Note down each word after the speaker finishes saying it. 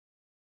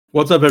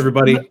What's up,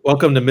 everybody?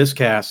 Welcome to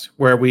Miscast,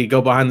 where we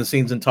go behind the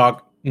scenes and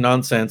talk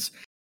nonsense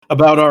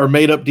about our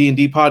made-up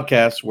D&D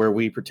podcast, where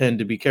we pretend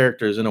to be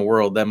characters in a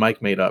world that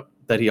Mike made up,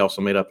 that he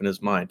also made up in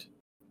his mind.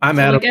 I'm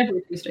So Adam. like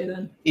every Tuesday,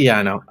 then. Yeah,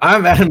 I know.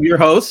 I'm Adam, your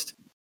host,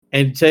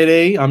 and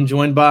today I'm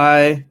joined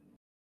by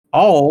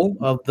all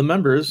of the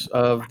members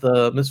of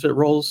the Misfit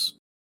Rolls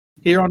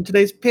here on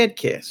today's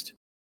podcast.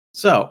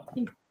 So,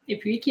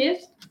 If you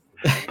kiss,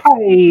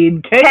 Hey,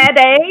 the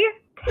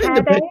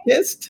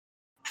podcast.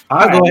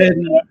 I'll go ahead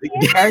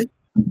and...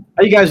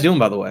 How you guys doing,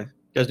 by the way? You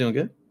guys doing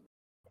good?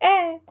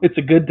 it's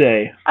a good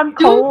day. I'm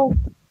cold.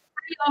 all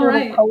It's a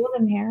right. little cold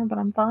in here, but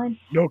I'm fine.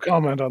 No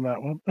comment on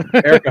that one.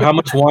 Erica, how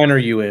much wine are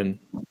you in?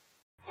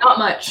 Not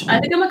much. I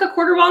think I'm like a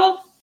quarter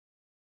bottle,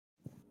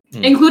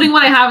 Hmm. including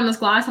what I have in this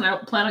glass, and I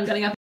plan on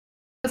getting up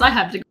because I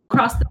have to go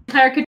across the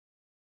entire kitchen.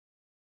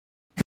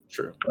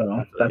 True.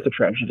 Oh, that's a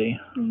tragedy.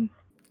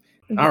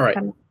 All right.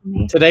 Kind of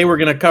funny. Today we're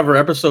going to cover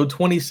episode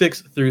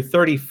 26 through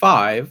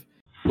 35,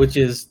 which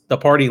is the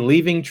party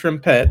leaving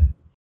Trimpet,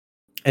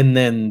 and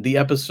then the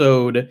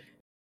episode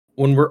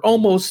when we're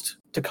almost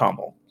to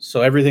Kamal.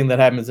 So everything that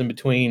happens in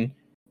between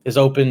is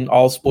open,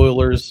 all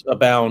spoilers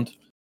abound,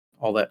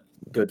 all that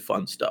good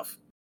fun stuff.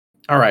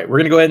 All right, we're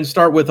going to go ahead and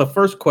start with a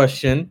first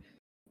question.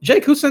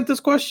 Jake, who sent this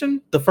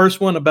question? The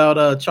first one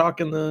about Chalk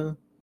and the...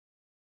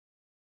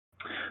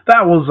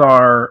 That was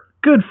our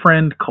good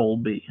friend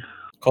Colby.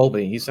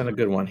 Colby, he sent a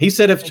good one. He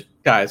said,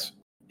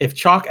 if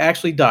Chalk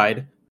actually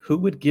died, who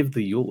would give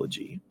the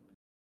eulogy?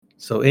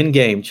 So in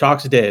game,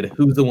 Chalk's dead.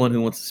 Who's the one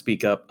who wants to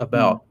speak up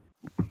about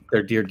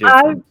their dear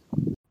friend?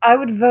 I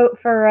would vote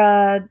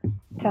for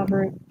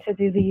Tavrut to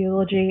do the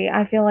eulogy.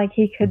 I feel like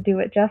he could do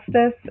it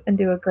justice and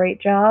do a great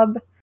job.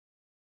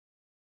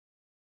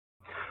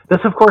 This,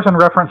 of course, in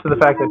reference to the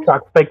fact that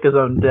Chalk faked his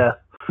own death.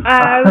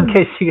 In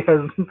case you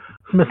guys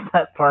missed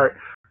that part.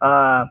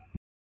 Yeah,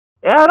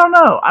 I don't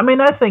know. I mean,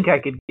 I think I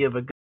could give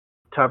a good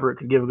Tavrut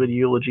could give a good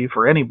eulogy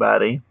for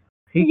anybody.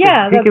 He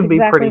that's can be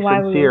exactly pretty why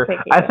we were sincere.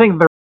 picking I it. think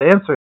the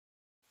answer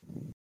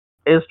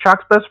is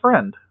Chalk's best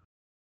friend.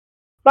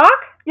 Bach?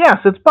 Yes,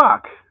 it's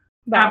Bach.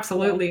 Bach.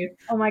 Absolutely.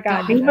 Oh my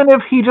god. God. Even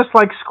if he just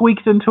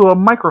squeaked into a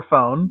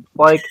microphone,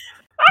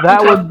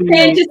 that would be.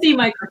 Fantasy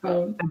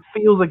microphone. It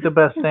feels like the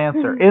best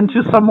answer.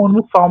 Into someone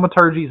with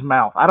thaumaturgy's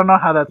mouth. I don't know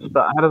how that's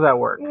spelled. How does that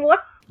work? What?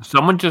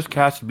 Someone just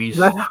cast Beast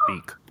That-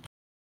 Speak.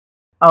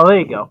 Oh,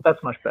 there you go.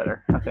 That's much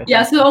better. Okay.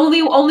 Yeah, so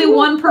only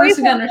one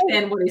person can something.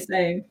 understand what he's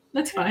saying.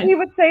 That's He fine.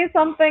 would say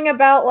something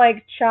about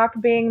Chalk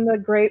being the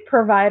great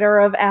provider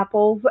of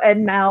apples,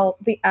 and now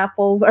the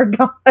apples are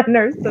gone,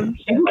 or some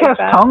shit You can like cast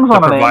that. tongues The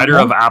on an provider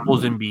animal. of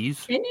apples and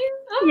bees. Can you?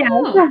 Oh, Yes.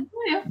 oh,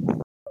 yeah.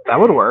 That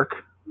would work.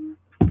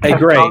 Hey,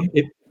 Gray,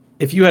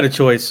 if you had a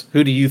choice,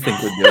 who do you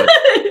think would do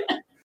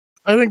it?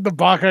 I think the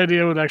Bach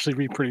idea would actually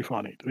be pretty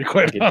funny, to be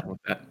quite Get honest. on with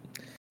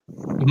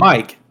that.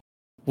 Mike,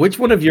 which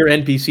one of your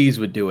NPCs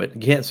would do it?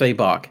 You can't say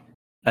Bach.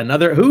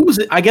 Another who's?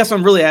 I guess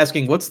I'm really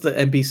asking, what's the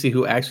NPC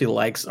who actually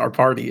likes our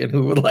party and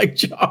who would like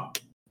Chalk?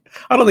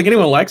 I don't think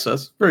anyone likes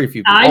us. Very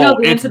few people. I know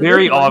the it's answer to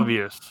very this one.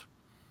 obvious.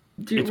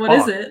 Dude, It's what is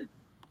Bach. it?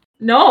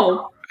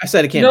 No. I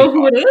said it You can't know be.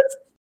 who it is?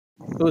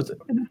 Who is it?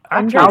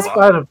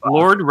 Outside of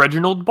Lord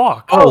Reginald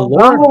Bach. Oh,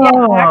 Lord.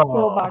 Yeah,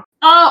 actual Bach.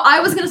 Oh,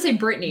 I was gonna say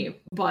Brittany,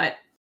 but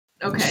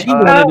okay. She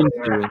wanted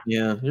him to.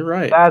 Yeah, you're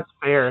right. That's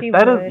fair. She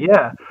That is, would.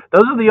 yeah.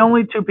 Those are the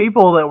only two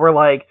people that were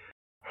like,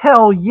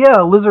 hell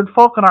yeah, lizard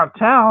folk in our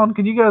town.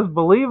 Can you guys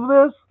believe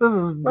this? This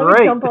is Let me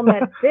great. jump on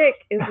that dick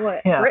is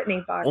what Yeah.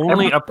 Brittany Bach.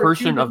 Only a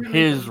person of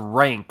his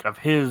rank, of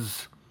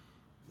his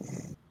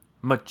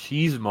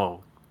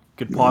machismo,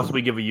 could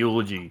possibly give a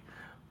eulogy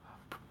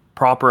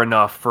proper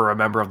enough for a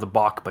member of the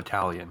Bach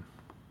battalion.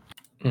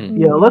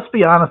 Yeah, let's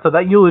be honest, though,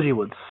 that eulogy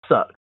would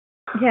suck.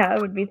 Yeah,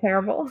 it would be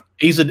terrible.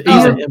 He's an Oh.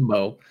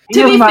 imbo. He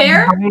To is be not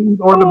fair- the brains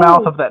or the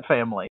mouth of that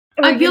family.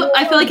 I feel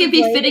like it'd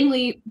be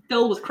fittingly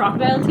filled with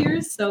crocodile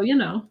tears, so you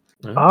know.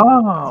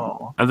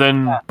 Oh. And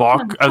then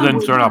Bach, and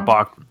then, sorry, yeah. not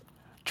Bach,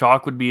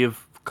 Chalk would be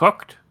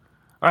cooked.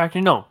 Or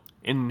actually, no.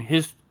 In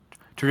his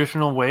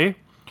traditional way,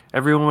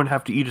 everyone would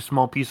have to eat a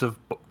small piece of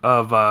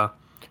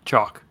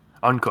chalk,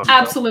 uncooked.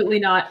 Absolutely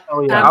not.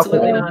 Oh, yeah.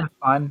 Absolutely okay, not. that's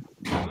fine.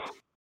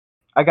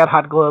 I got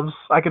hot gloves.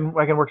 I can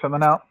work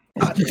something out.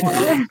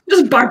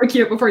 Just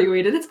barbecue it before you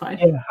eat it. It's fine.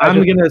 Yeah,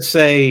 I'm gonna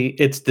say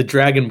it's the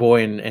Dragon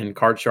Boy and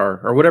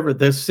Karchar or whatever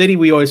the city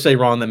we always say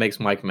wrong that makes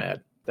Mike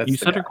mad. That's You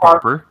the said guy. it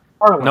proper.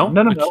 No.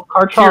 No,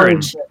 Karchar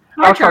is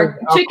Marchar.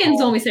 alcohol.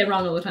 Chickens only say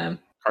wrong all the time.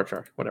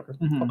 Karchar, whatever,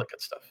 Mhm. all that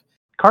good stuff.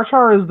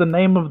 Karchar is the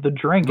name of the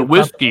drink. The It's not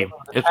whiskey. name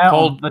of the It's town.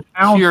 called the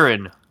town.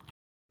 Sheeran.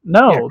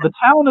 No, the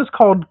town is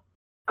called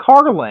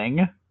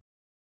Carling.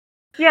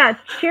 Yeah,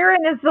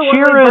 Sheeran is the one we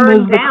Sheeran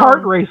burned is the down.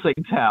 kart racing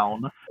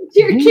town.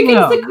 Chickens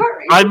Yeah. the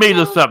cart. I made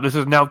this up. This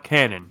is now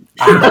canon.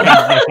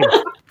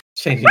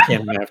 Changing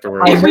camera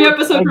afterwards. Every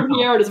episode from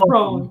here is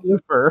wrong.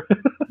 Differ.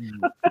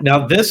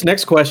 Now this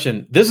next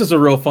question, this is a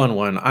real fun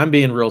one. I'm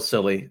being real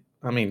silly.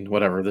 I mean,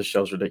 whatever. This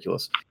show's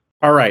ridiculous.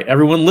 All right,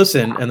 everyone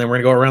listen, and then we're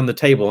gonna go around the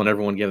table and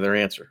everyone give their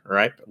answer. All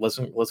right, but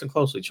listen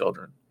closely,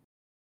 children.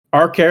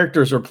 Our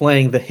characters are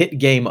playing the hit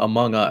game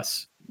Among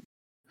Us.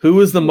 Who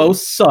is the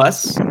most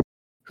sus?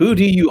 Who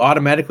do you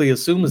automatically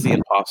assume is the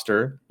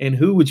imposter? And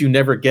who would you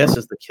never guess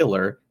is the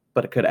killer,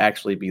 but it could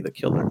actually be the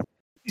killer?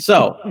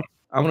 So,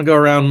 I'm going to go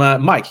around.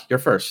 Mike, you're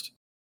first.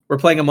 We're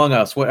playing Among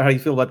Us. How do you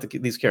feel about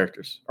these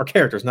characters? Or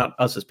characters, not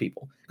us as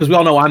people. Because we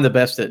all know I'm the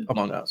best at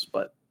Among Us,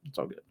 but it's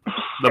all good.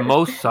 The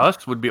most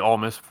sus would be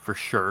Almas for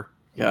sure.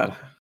 Yeah.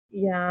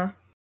 Yeah.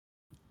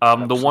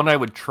 The one I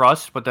would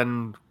trust, but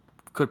then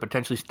could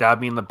potentially stab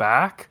me in the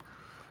back.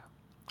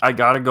 I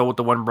gotta go with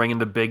the one bringing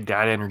the big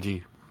dad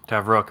energy,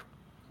 Tavrook.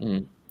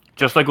 Mm.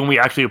 Just like when we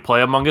actually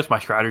play Among Us, my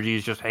strategy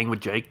is just hang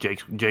with Jake.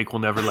 Jake will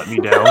never let me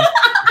down.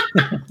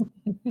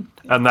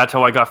 And that's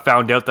how I got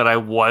found out that I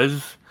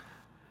was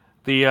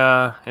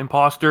the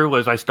imposter,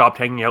 was I stopped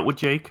hanging out with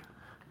Jake.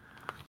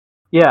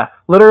 Yeah,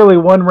 literally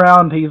one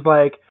round he's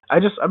like, I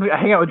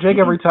hang out with Jake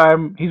every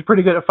time. He's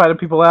pretty good at fighting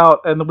people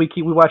out, and then we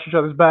watch each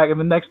other's back, and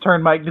the next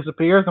turn Mike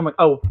disappears. I'm like,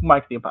 oh,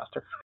 Mike's the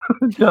imposter.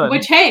 Done.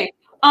 Which, hey,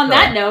 on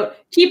that note,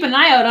 keep an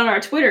eye out on our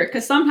Twitter,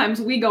 because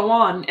sometimes we go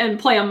on and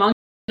play Among Us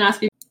and ask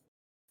people.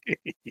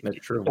 That's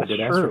true. That's We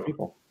did ask true. for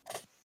people.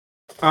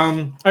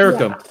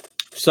 Erica,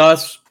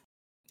 sus,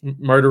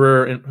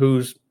 murderer, and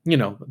who's,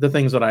 the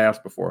things that I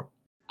asked before.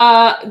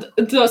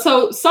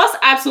 So sus,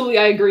 absolutely,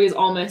 I agree, is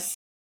Almas.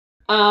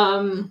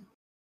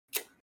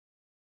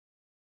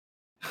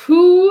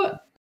 Who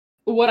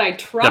would I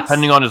trust?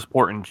 Depending on his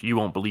importance, you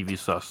won't believe he's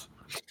sus.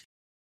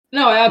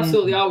 No, I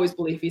absolutely always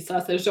believe he's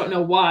sus. I just don't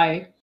know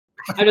why.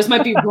 I just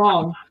might be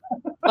wrong.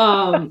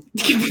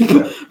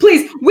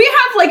 Please, we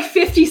have like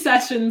 50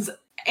 sessions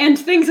and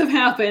things have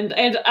happened.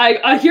 And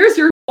here's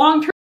your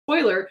long-term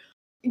spoiler.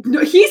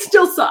 No, he's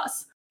still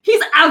sus.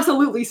 He's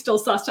absolutely still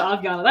sus to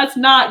Aviana. That's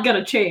not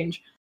gonna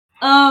change.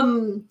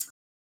 I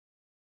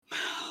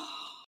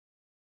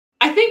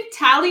think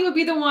Tally would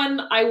be the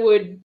one I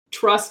would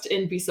trust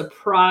and be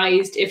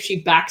surprised if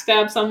she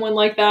backstabs someone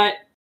like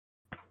that.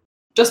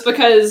 Just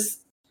because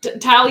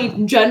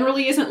Tally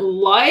generally isn't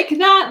like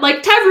that.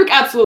 Like Tavrook,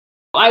 absolutely.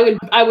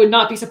 I would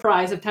not be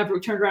surprised if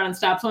Tavrook turned around and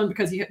stabbed someone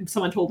because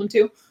someone told him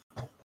to.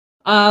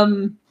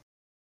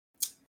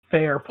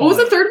 Fair point. What was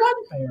the third one?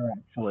 Fair,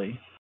 actually.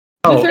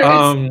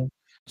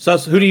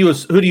 Sus. Who do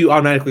you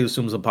automatically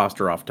assume is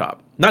imposter off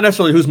top? Not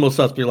necessarily who's most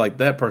sus, but you're like,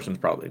 that person's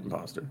probably an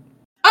imposter.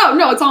 Oh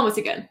no, it's Almas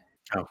again.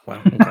 Oh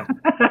wow. Okay.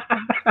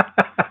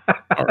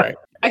 All right.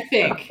 I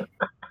think.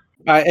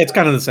 It's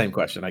kind of the same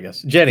question, I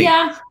guess. Jenny.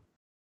 Yeah.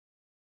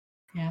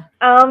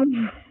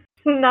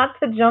 Not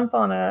to jump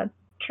on a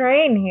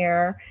train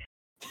here,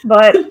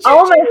 but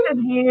Almas is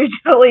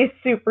usually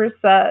super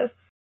sus.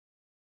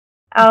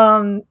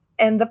 And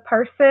the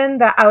person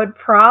that I would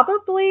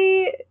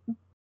probably...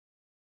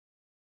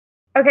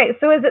 Okay,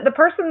 so is it the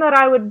person that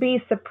I would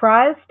be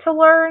surprised to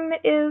learn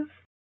is...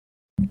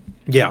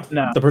 Yeah,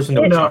 no. The person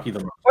that would shock you the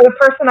most. Or the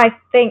person I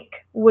think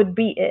would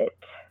be it?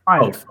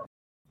 Both.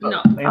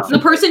 No. The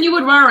person you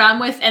would run around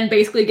with and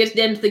basically get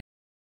into the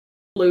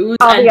lose,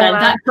 Aviana. and then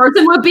that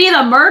person would be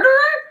the murderer?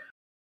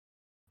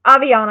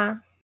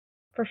 Aviana,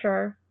 for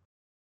sure.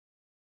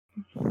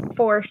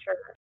 For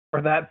sure.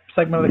 For that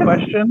segment of the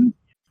question?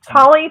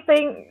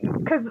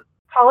 Because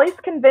Polly's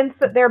convinced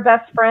that they're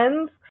best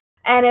friends,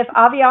 and if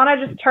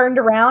Aviana just turned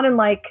around and,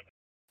 like,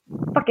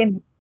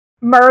 fucking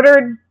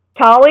murdered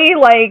Polly,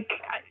 like,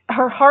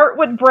 her heart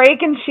would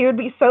break and she would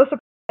be so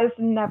surprised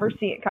and never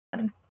see it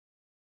coming.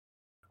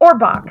 Or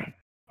Bach.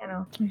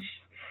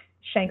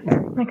 Shank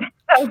her. Like,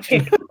 that would be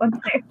a good one,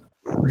 too.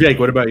 Jake,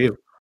 what about you?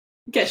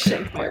 Get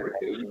shanked by a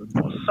raccoon.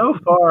 So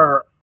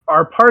far,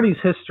 our party's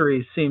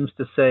history seems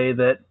to say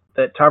that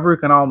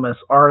Tavrook and Almas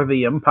are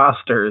the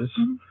imposters,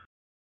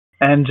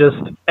 and just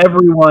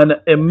everyone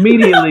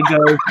immediately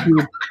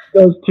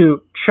goes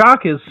to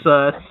Chalk is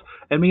sus,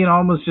 and me and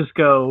Almas just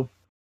go,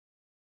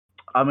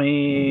 I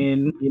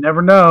mean, you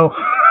never know.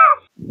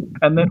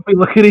 And then we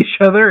look at each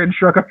other and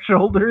shrug our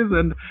shoulders,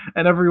 and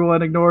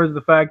everyone ignores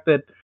the fact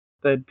that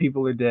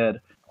people are dead,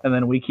 and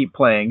then we keep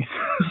playing.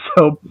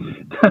 So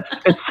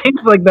it seems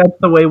like that's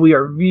the way we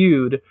are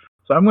viewed.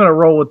 So I'm going to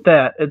roll with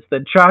that. It's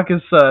that Chalk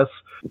is sus,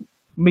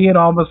 me and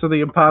Almas are the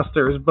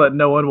imposters, but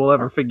no one will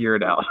ever figure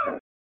it out.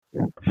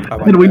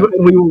 And we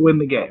will win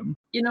the game.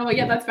 You know what?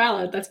 Yeah, that's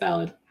valid. That's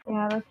valid.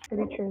 Yeah, that's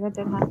pretty true. That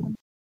did happen.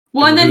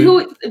 Well, and then who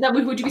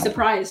would you be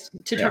surprised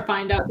to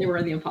find out they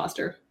were the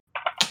imposter?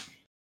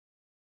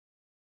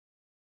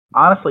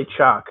 Honestly,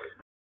 Chalk.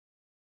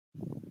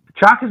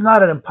 Chalk is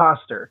not an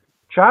imposter.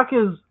 Chalk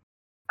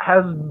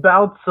has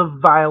bouts of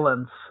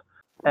violence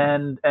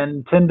and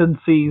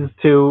tendencies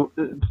to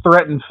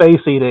threaten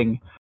face eating,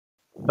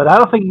 but I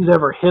don't think he's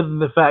ever hidden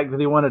the fact that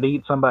he wanted to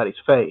eat somebody's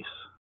face.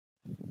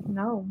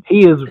 No.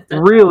 He is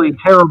really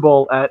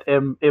terrible at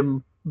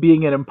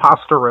being an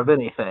imposter of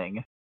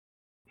anything.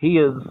 He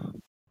is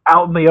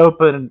out in the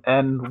open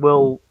and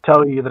will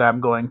tell you that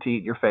I'm going to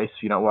eat your face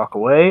if you don't walk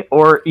away.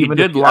 Or even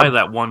he did lie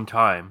that one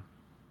time,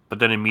 but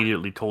then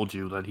immediately told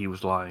you that he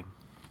was lying.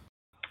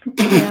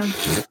 Yeah.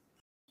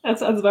 That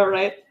sounds about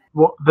right.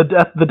 Well, the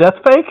death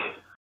fake?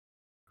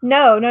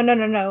 No.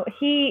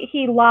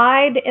 He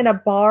lied in a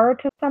bar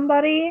to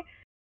somebody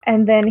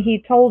And then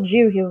he told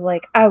you, he was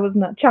like, I was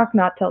not, Chuck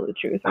not tell the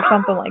truth, or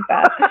something like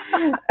that.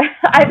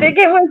 I think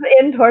it was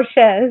in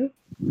Torches.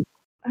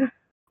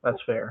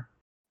 That's fair.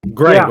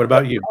 Great. Yeah. What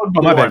about you? Oh,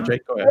 Oh, my boy. bad,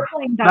 Jake. Go ahead.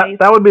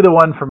 That would be the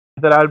one for me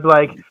that I'd be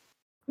like,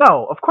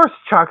 no, of course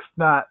Chuck's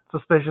not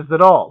suspicious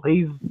at all.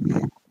 He's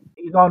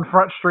on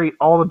Front Street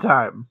all the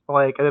time.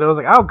 Like, and then I was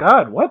like, oh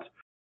God, what?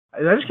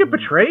 Did I just get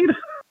betrayed?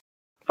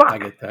 Fuck. I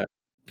get that.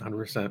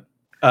 100%.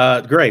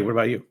 Gray, what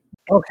about you?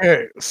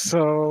 Okay,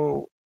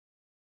 so,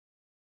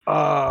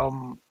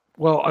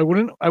 well, I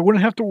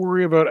wouldn't have to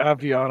worry about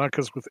Aviana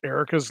because with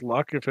Erica's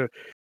luck,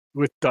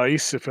 with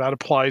dice, if that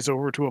applies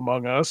over to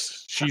Among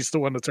Us, she's the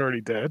one that's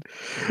already dead.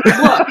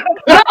 Look,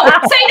 no,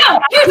 say no.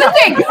 Here's the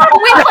thing.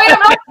 When we played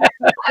Among Us,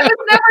 I was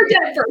never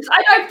dead first.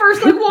 I died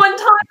first like one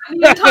time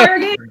the entire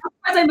game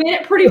because I made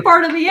it pretty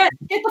far to the end.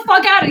 Get the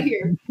fuck out of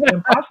here.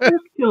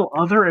 Imposters kill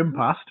other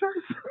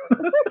imposters?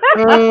 Like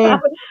I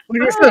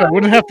said, I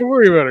wouldn't have to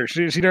worry about her.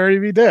 She'd already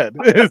be dead.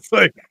 It's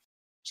like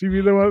she'd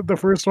be the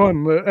first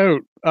one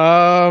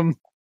out.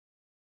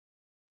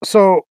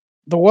 So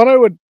the one I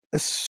would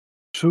assume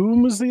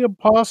is the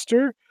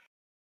imposter,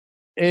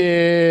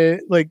 would,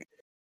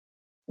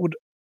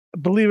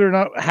 believe it or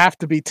not, have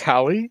to be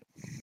Tally,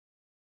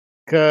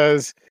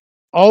 because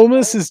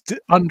Almas is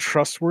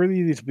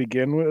untrustworthy to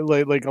begin with.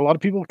 Like a lot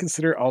of people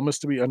consider Almas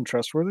to be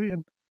untrustworthy,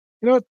 and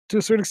you know, to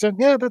a certain extent,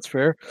 yeah, that's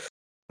fair.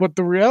 But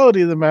the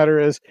reality of the matter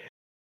is,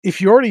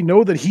 if you already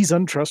know that he's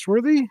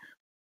untrustworthy,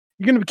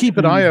 you're going to keep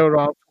an eye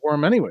out for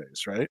him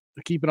anyways, right?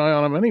 Keep an eye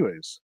on him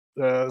anyways.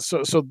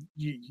 So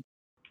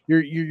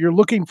you're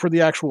looking for the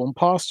actual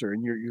imposter,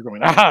 and you're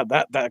going,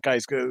 that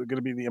guy's going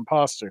to be the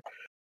imposter.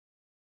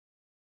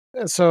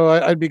 So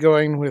I'd be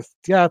going with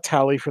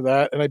Tally for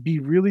that, and I'd be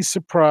really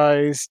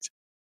surprised.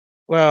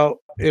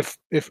 Well, if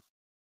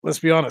let's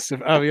be honest,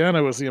 if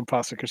Aviana was the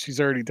imposter, because she's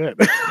already dead.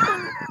 That's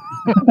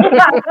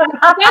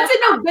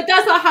it. No, but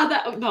that's not how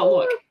that. No,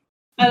 look,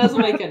 that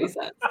doesn't make any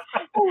sense.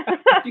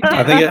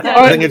 I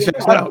think it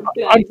checks out.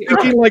 I'm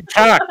thinking like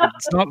tact.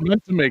 It's not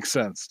meant to make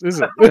sense,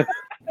 is it?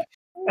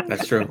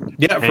 That's true.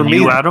 Yeah, for And me,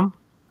 you, Adam?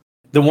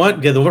 the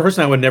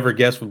person I would never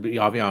guess would be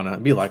Aviana.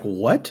 I'd be like,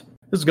 what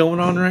is going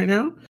on right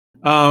now?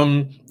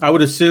 I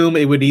would assume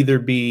it would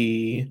it'd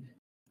be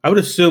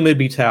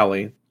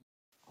Tally,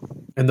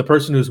 and the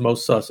person who's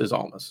most sus is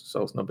Almas,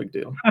 so it's no big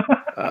deal.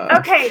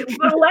 Okay,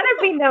 well, let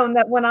it be known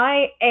that when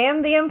I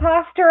am the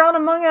imposter on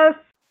Among Us,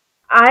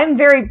 I'm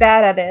very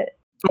bad at it.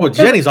 Oh,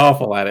 Jenny's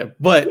awful at it,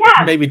 but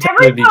maybe Tally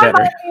every would be time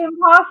better. I'm the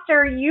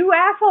imposter, you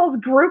assholes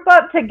group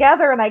up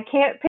together and I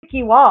can't pick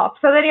you off.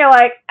 So then you're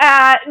like,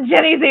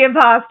 Jenny's the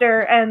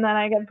imposter, and then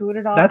I get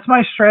booted off. That's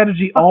my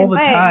strategy all the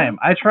thing. time.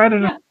 I try to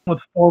do with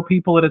 4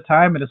 people at a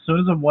time, and as soon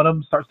as one of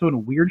them starts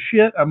doing weird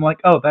shit, I'm like,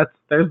 oh,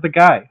 there's the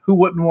guy. Who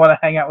wouldn't want to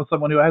hang out with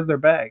someone who has their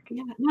bag?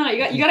 Yeah, no,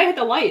 you gotta hit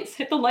the lights.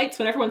 Hit the lights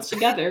when everyone's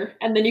together,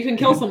 and then you can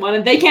kill someone,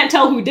 and they can't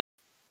tell who did.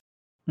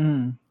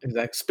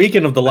 Exactly.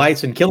 Speaking of the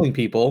lights and killing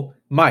people,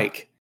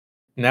 Mike,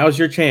 now's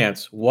your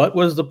chance. What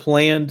was the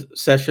planned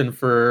session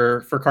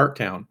for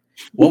Cartown?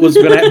 What was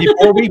going to happen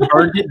before we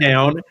burned it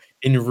down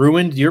and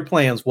ruined your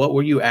plans? What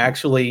were you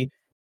actually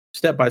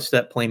step by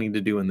step planning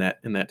to do in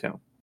that town?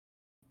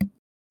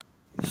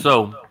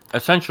 So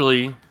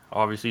essentially,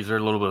 obviously, there are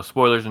a little bit of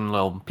spoilers and a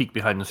little peek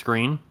behind the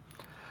screen.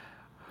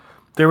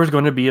 There was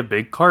going to be a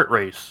big kart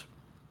race.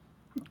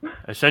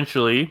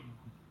 Essentially,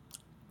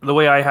 the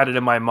way I had it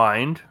in my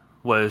mind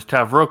was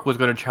Tavrook was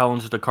going to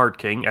challenge the Kart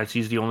King, as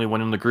he's the only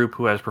one in the group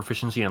who has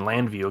proficiency in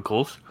land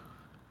vehicles.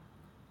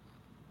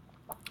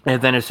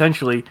 And then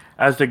essentially,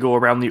 as they go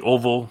around the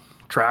oval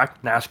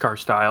track, NASCAR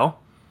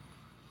style,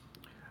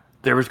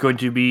 there was going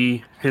to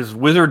be his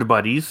wizard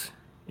buddies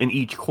in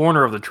each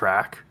corner of the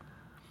track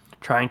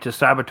trying to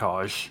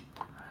sabotage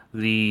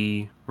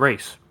the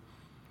race.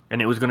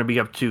 And it was going to be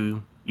up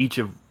to each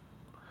of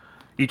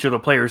the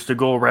players to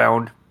go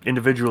around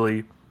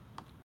individually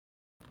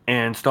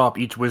and stop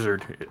each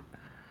wizard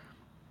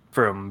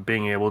from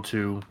being able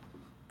to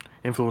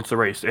influence the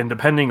race. And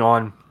depending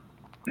on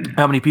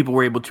how many people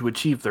were able to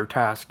achieve their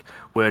task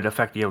would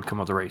affect the outcome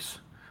of the race,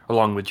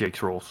 along with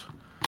Jake's rolls.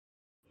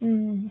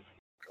 And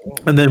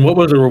then what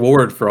was the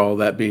reward for all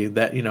that be?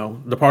 That,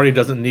 the party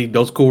doesn't need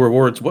those cool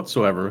rewards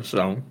whatsoever.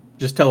 So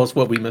just tell us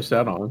what we missed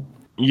out on.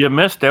 You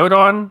missed out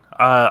on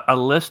a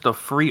list of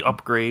free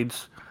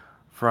upgrades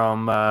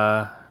from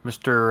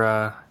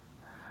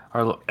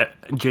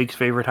Jake's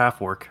favorite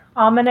half-orc.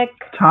 Dominic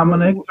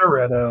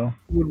Toretto.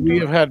 Would we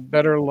have had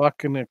better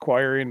luck in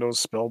acquiring those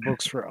spell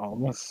books for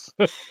Almas?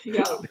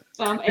 Yeah.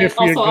 And If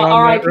we had also, gone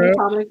R.I.P. that route.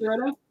 Dominic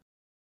Toretto.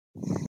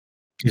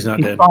 He's not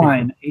He's dead.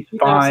 fine. He's He's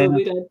fine.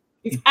 absolutely dead.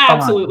 He's He's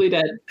absolutely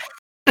dead.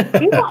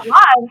 He's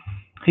alive.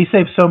 He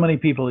saved so many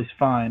people. He's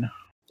fine.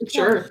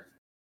 Sure.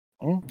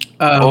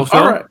 Also,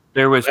 all right.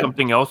 there was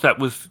something else that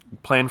was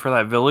planned for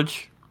that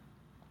village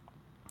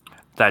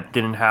that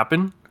didn't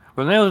happen.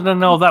 Well,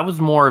 no, that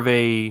was more of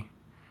a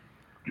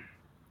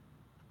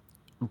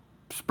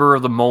spur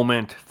of the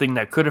moment thing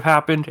that could have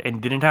happened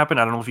and didn't happen.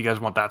 I don't know if you guys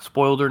want that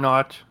spoiled or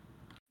not.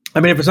 I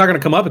mean, if it's not going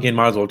to come up again,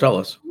 might as well tell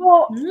us.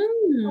 Well,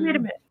 wait a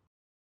minute.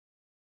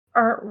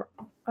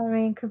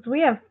 Because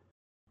we have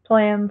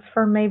plans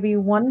for maybe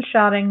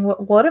one-shotting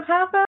what would have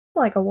happened,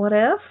 like a what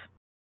if.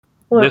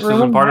 This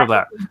isn't part of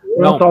that.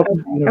 No,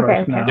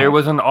 Okay. there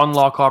was an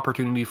unlock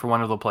opportunity for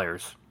one of the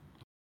players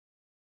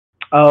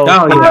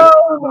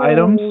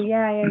Items.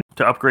 Yeah.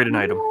 to upgrade an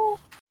item.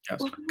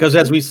 Because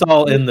as we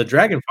saw in the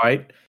dragon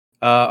fight,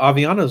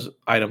 Aviana's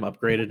item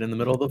upgraded in the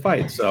middle of the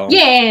fight. So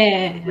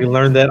Yeah. we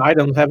learned that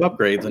items have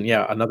upgrades, and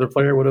another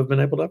player would have been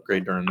able to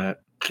upgrade during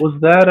that. Was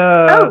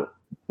that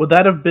would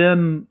that have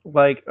been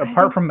like,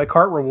 apart from the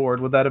cart reward,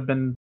 would that have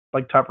been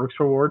like Taprook's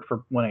reward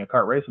for winning a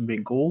cart race and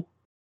being cool?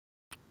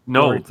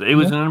 No, it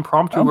was an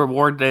impromptu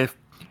reward that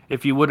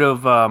if you would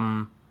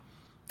have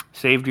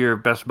saved your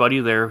best buddy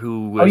there,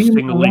 who was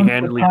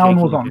single-handedly taking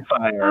was on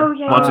fire.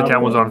 Once the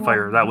town was on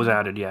fire, that was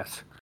added.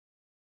 Yes.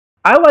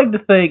 I like to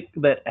think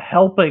that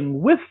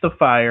helping with the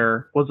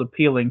fire was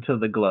appealing to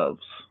the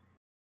gloves,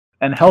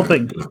 and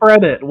helping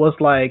spread it was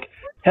like,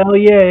 hell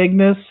yeah,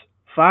 Ignis,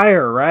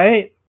 fire,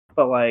 right?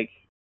 But like,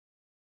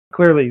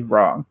 clearly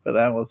wrong. But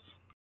that was.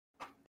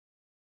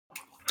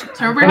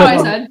 So remember how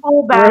I said?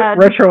 So bad.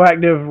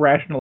 Retroactive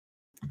rational.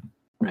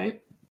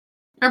 Right.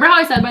 Remember how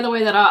I said, by the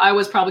way, that I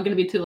was probably going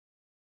to be too late.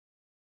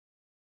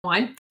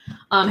 Wine.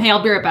 Hey,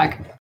 I'll be right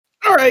back.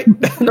 All right,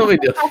 no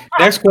big deal.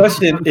 Next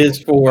question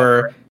is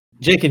for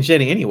Jake and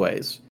Jenny,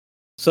 anyways.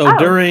 So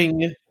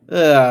during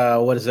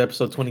what is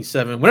episode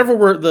 27?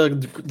 Whenever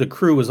the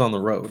crew is on the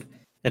road,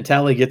 and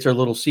Tally gets her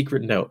little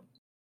secret note,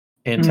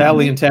 and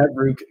Tally and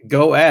Tadrook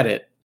go at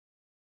it,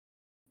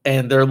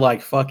 and they're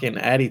like fucking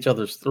at each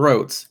other's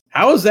throats.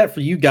 How is that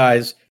for you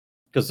guys?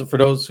 Because for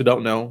those who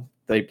don't know,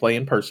 they play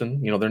in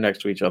person. They're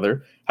next to each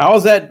other. How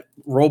is that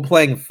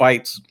role-playing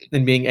fights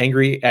and being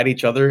angry at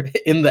each other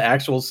in the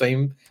actual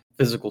same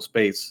physical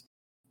space?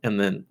 And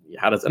then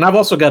and I've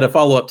also got a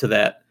follow-up to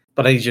that,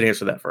 but I need you to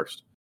answer that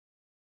first.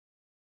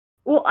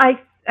 Well, I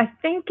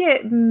think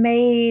it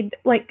made,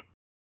 like,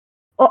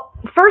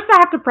 first I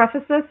have to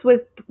preface this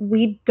with,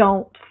 we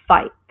don't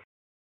fight.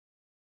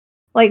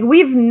 Like,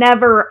 we've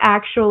never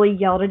actually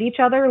yelled at each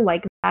other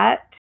like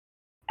that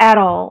at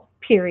all,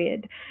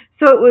 period.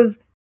 So it was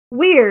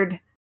weird,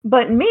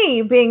 but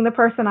me, being the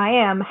person I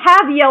am,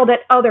 have yelled at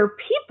other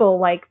people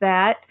like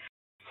that.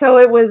 So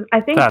it was,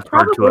 I think, that's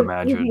hard to probably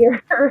imagine.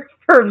 Easier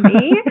for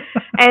me.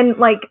 And,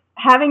 like,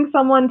 having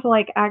someone to,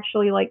 like,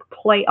 actually, like,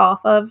 play off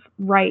of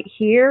right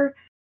here,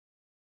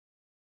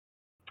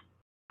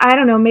 I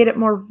don't know, made it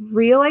more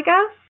real, I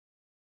guess.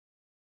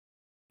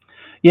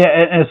 Yeah,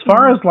 as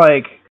far as,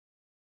 like,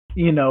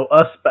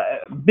 us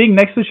being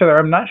next to each other,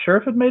 I'm not sure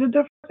if it made a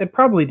difference. It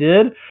probably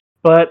did,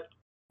 but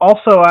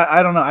also,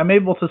 I don't know, I'm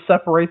able to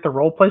separate the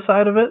roleplay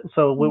side of it,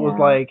 so it was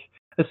like,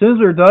 as soon as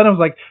we were done, I was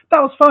like, that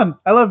was fun,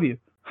 I love you.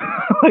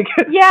 But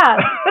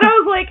I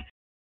was like,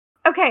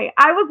 okay,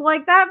 I was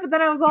like that, but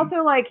then I was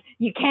also like,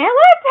 you can't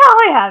let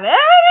Tally have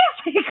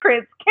any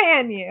secrets,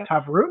 can you?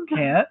 Taprook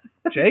can't.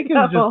 Jake is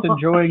just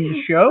enjoying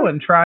the show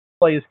and trying to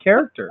play his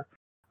character.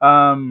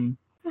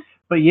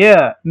 But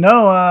yeah,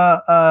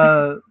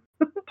 no,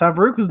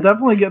 Taprook is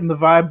definitely getting the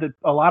vibe that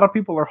a lot of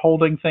people are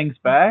holding things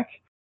back,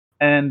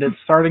 and it's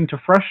starting to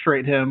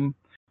frustrate him,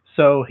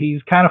 so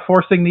he's kind of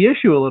forcing the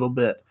issue a little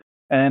bit.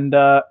 And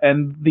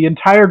the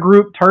entire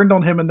group turned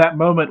on him in that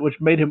moment, which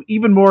made him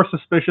even more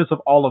suspicious of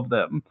all of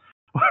them.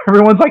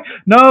 Everyone's like,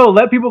 no,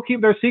 let people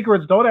keep their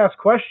secrets. Don't ask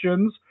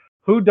questions.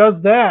 Who does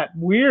that?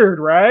 Weird,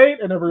 right?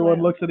 And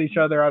everyone looks at each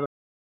other out of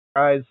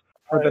their eyes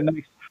for the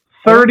next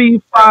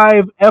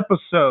 35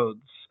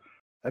 episodes.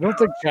 I don't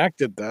think Jack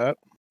did that.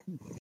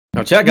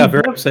 No, Jack got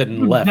very upset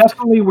and left.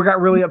 Definitely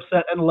got really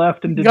upset and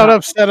left. And got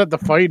upset at the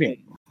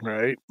fighting,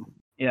 right?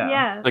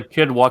 Yeah. The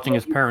kid watching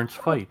his parents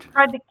fight.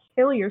 Tried to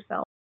kill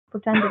yourself.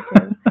 Pretended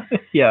to.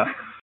 Yeah.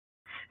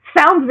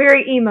 Sounds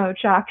very emo,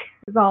 Chuck,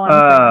 is all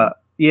I'm saying.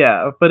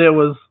 Yeah, but that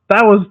was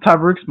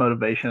Taprook's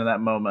motivation in that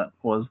moment,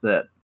 was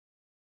that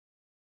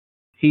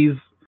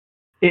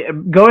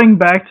going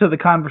back to the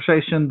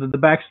conversation, the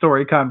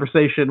backstory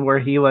conversation where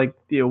he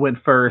went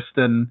first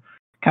and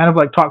kind of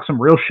like talked some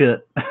real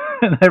shit,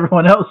 and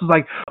everyone else was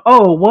like,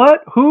 "Oh,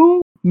 what?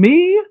 Who?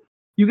 Me?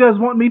 You guys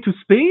want me to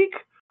speak?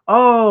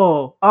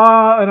 Oh,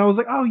 and I was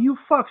like, "Oh, you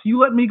fucks! You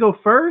let me go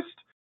first?"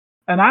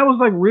 And I was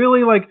like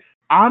really like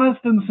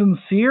honest and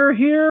sincere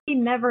here. He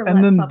never.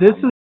 And then this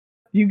is what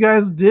you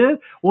guys did.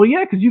 Well,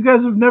 yeah, because you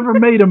guys have never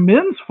made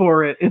amends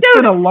for it. It's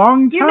been a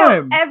long time. You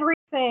know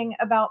everything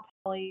about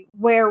Polly,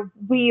 where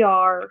we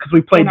are. Because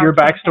we played your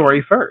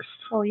backstory first.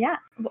 Well, yeah.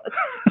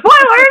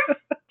 Spoilers!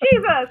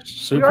 Jesus!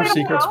 Super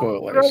secret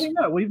spoilers.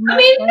 No, it's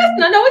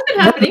been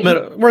happening.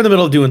 We're in the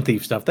middle of doing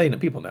thief stuff.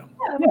 People know.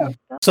 Yeah.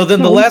 So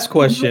then the last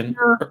question.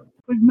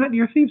 We've met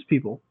your thieves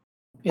people.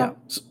 Yeah,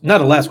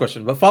 not a last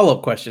question, but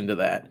follow-up question to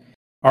that.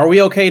 Are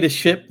we okay to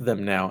ship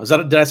them now?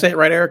 Did I say it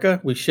right, Erica?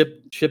 We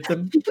ship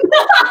them?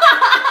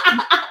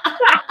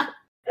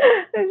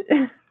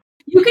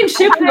 You can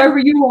ship whoever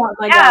you want.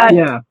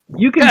 Yeah,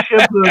 you can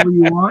ship whoever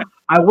you want.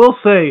 I will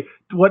say,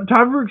 what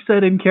Taprook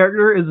said in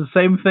character is the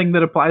same thing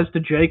that applies to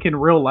Jake in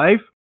real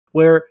life,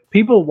 where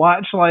people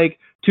watch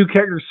two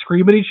characters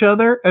scream at each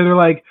other, and they're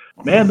like,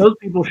 "Man, those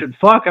people should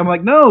fuck." I'm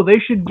like, "No, they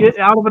should get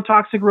out of a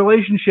toxic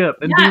relationship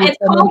and do it's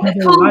what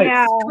called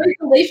Yeah. great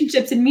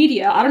relationships in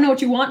media. I don't know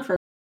what you want from.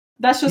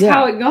 That's just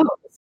how it goes.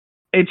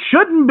 It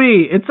shouldn't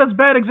be. It sets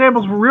bad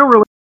examples for real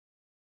relationships.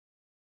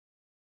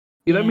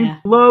 That means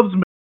he loves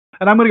me,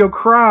 and I'm gonna go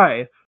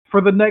cry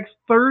for the next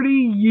 30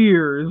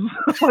 years.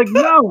 Like,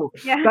 no,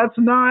 that's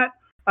not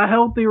a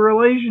healthy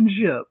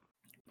relationship.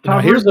 Now,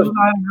 here's does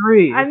not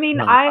agree. I mean,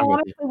 No, I I'm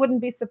with honestly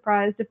wouldn't be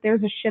surprised if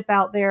there's a ship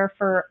out there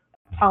for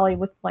Tali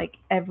with like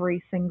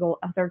every single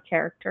other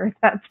character.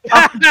 That's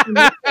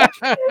possible.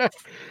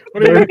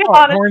 What are you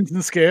call horns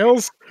and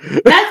scales?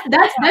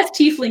 That's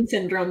tiefling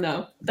syndrome,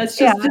 though. That's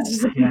just, that's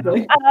just a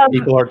tiefling.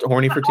 People are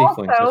horny for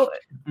tieflings. Also,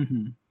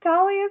 Mm-hmm.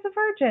 Tali is a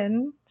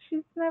virgin.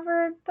 She's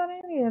never done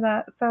any of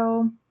that,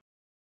 so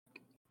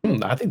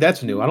I think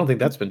that's new. I don't think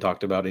that's been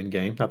talked about in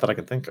game. Not that I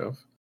can think of.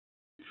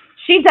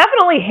 she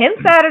definitely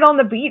hints at it on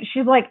the beach.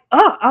 She's like,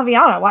 "Oh,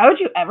 Aviana, why would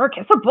you ever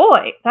kiss a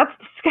boy? That's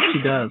disgusting."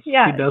 She does.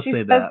 Yeah, She does say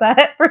says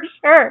that. for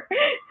sure.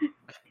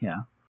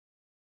 Yeah.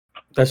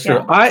 That's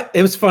true.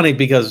 It was funny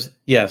because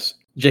yes,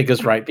 Jake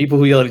is right. People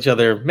who yell at each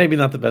other, maybe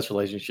not the best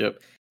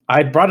relationship.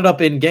 I brought it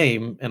up in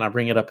game, and I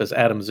bring it up as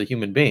Adam as a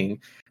human being.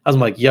 I was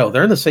like, yo,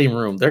 they're in the same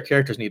room. Their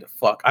characters need to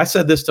fuck. I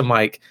said this to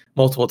Mike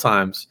multiple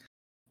times.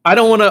 I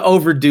don't want to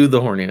overdo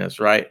the horniness,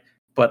 right?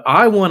 But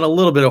I want a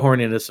little bit of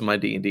horniness in my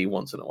D&D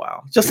once in a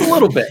while. Just a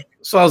little bit.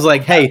 So I was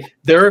like, hey,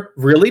 they're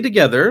really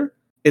together.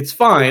 It's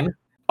fine.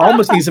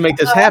 Almost needs to make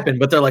this happen.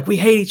 But they're like, we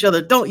hate each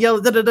other. Don't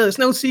yell. There's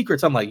no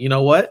secrets. I'm like, you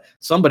know what?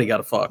 Somebody got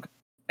to fuck.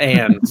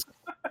 And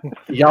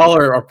y'all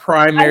are a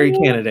primary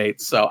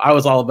candidate. So I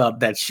was all about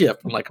that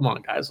ship. I'm like, come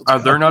on, guys. Are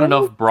there not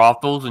enough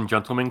brothels and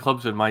gentleman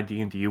clubs in my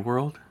D&D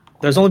world?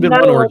 There's only been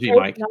one orgy,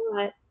 Mike.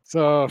 Not.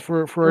 So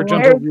for our There's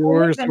gentle only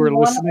viewers been who are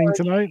one listening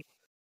orgy.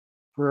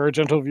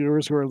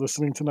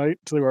 tonight,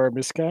 to our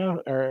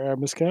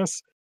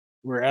miscast,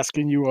 we're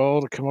asking you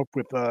all to come up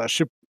with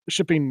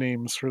shipping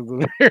names for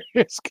the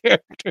various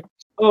characters.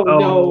 Oh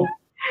no.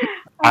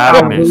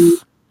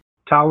 Aramis.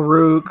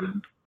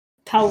 Talrook.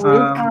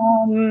 Talrook.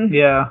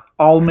 Yeah.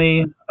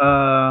 Almi.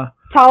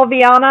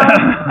 Talviana.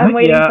 I'm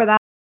waiting Yeah. for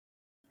that.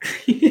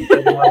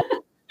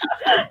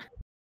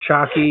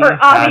 Chalky. Or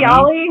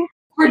Aviali.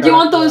 Or do you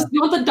want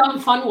the dumb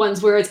fun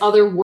ones where it's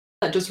other words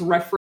that just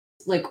reference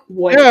like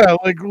what? Yeah,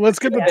 like let's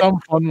get the dumb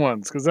fun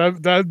ones because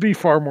that'd be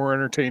far more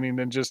entertaining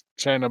than just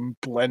trying to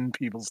blend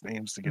people's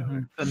names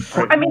together.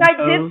 I mean, I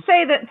did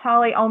say that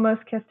Tali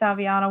almost kissed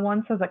Aviana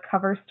once as a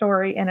cover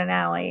story in an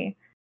alley,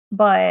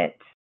 but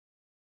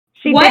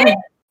she didn't.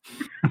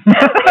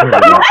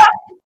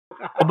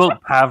 How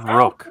about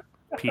Tavrook?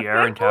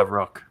 Pierre and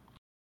Tavrook.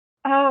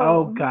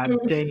 Oh, god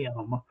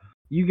damn.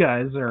 You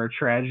guys are a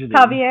tragedy.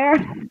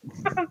 Javier.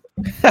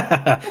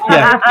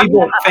 Yeah,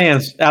 people,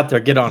 fans out there,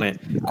 get on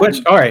it.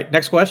 All right,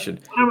 next question.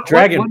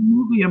 Dragon. What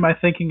movie am I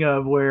thinking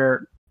of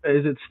where,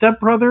 is it Step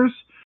Brothers?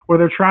 Where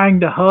they're trying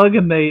to hug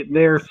and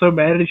they're so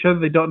mad at each other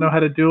they don't know how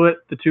to do it,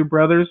 the two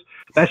brothers.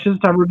 That's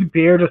just Tavrook and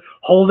Pierre just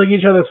holding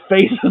each other's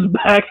faces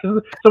back as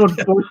someone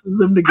forces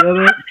them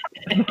together.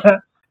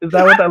 Is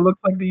that what that looks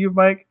like to you,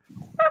 Mike?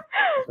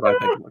 That's what I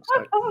think it looks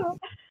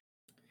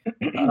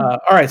like.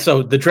 All right,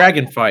 so the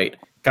dragon fight.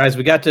 Guys,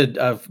 we got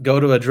to go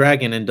to a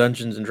dragon in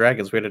Dungeons and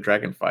Dragons. We had a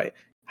dragon fight.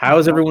 How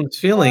is everyone's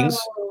feelings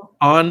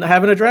on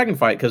having a dragon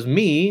fight? Because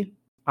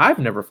I've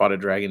never fought a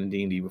dragon in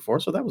D&D before,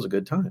 so that was a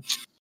good time.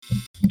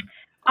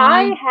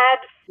 I had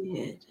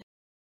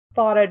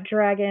fought a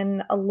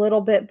dragon a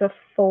little bit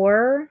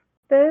before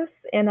this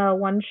in a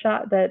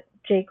one-shot that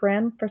Jake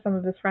ran for some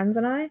of his friends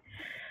and I.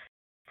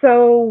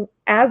 So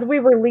as we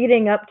were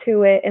leading up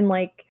to it and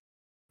like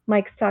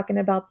Mike's talking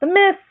about the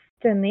mist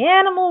and the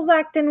animals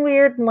acting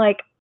weird and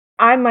like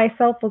I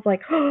myself was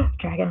like, oh,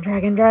 dragon.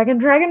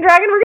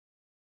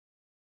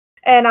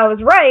 And I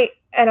was right,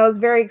 and I was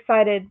very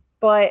excited,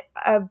 but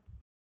I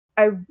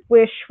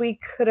wish we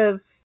could have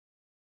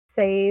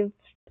saved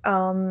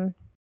that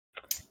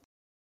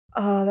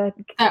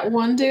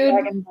one dude.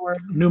 Dragonborn.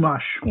 Numash.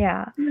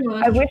 Yeah.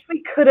 I wish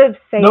we could have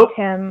saved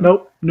him.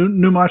 Nope.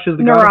 Numash is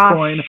the god of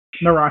coin.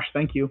 Narash,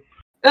 thank you.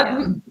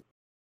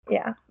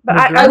 Yeah.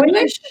 But I wish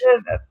we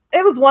could have,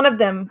 it was one of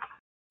them.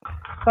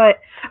 But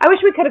I wish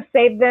we could have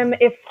saved them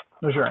if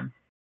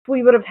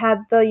we would have had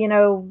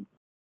the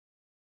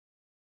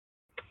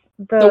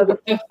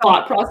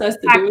thought process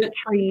to do it.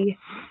 Tree.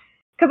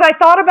 Because I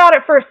thought about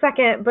it for a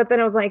second, but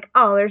then it was like,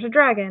 oh, there's a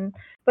dragon.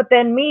 But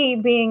then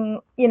me being,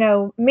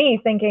 me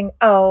thinking,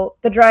 oh,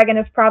 the dragon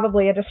is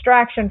probably a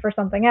distraction for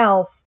something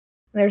else.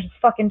 And there's a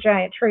fucking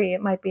giant tree.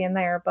 It might be in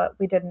there, but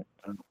we didn't.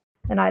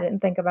 And I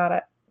didn't think about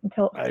it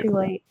until too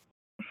late.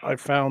 I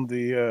found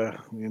the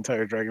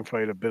entire dragon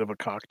fight a bit of a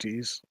cock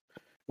tease.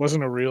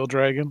 Wasn't a real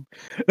dragon.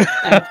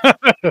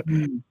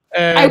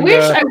 And, I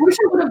wish I would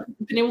have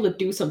been able to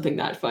do something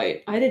that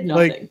fight. I did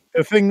nothing.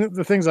 Like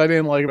the things I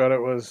didn't like about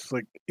it was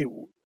like it.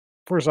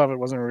 First off, it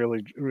wasn't a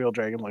real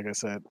dragon, like I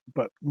said.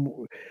 But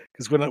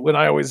because when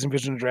I always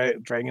envision a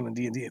dragon in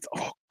D&D, it's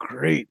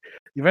great.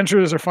 The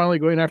adventurers are finally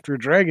going after a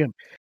dragon.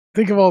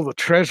 think of all the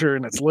treasure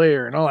in its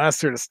lair and all that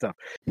sort of stuff.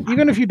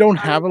 Even if you don't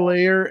have a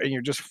lair and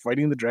you're just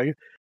fighting the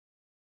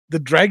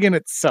dragon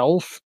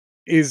itself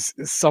is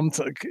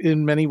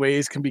in many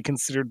ways can be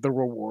considered the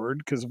reward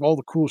because of all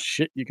the cool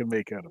shit you can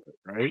make out of it,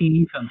 right?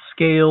 Teeth and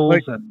scales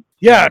and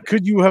yeah.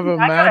 Could you have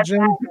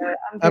imagined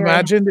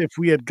if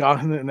we had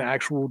gotten an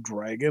actual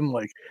dragon,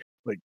 like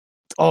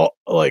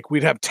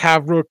we'd have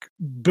Tavrok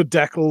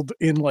bedeckled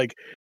in like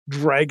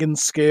dragon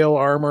scale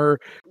armor.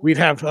 We'd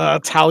have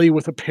Tali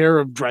with a pair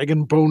of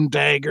dragon bone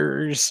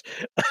daggers.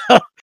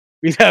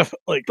 We'd have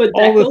like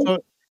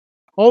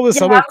all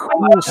this other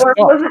cool stuff.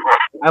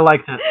 I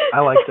liked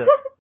it.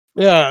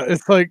 Yeah,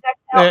 it's like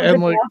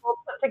and like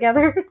put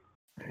together.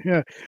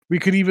 Yeah, we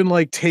could even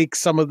like take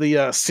some of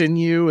the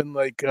sinew and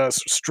like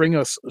string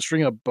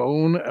a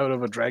bone out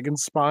of a dragon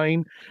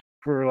spine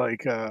for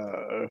like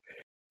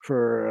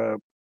for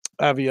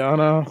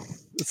Aviana.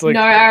 It's like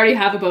no, I already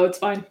have a bow. It's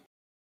fine.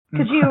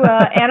 Could you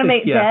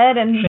animate dead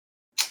and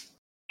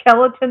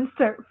skeletons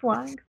start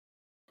flying?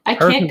 I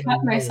can't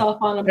cut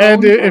myself on a bone.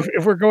 And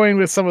if we're going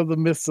with some of the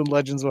myths and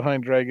legends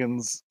behind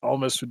dragons,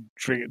 Almost would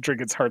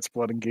drink its heart's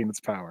blood and gain its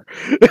power.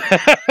 Oh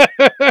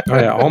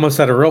yeah, Almost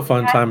had a real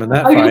fun time in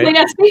that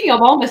fight. Speaking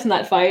of Almost in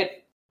that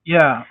fight.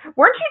 Yeah.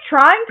 Weren't you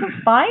trying to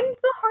find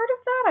the heart of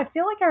that? I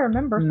feel like I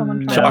remember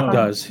someone trying Chalk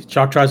does.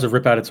 Chalk tries to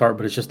rip out its heart,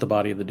 but it's just the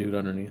body of the dude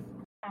underneath.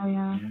 Oh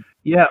yeah.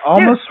 Yeah,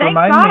 Almost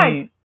remind me.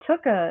 I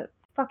took a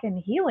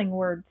fucking healing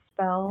word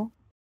spell.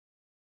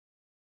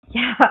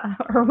 Yeah,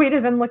 or we'd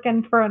have been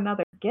looking for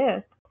another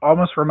gift.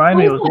 Almost remind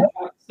me, was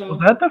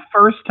that the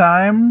first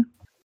time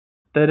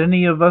that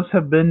any of us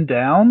have been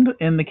downed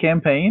in the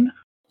campaign?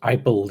 I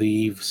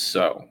believe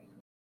so.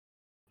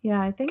 Yeah,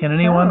 I think. Can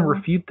anyone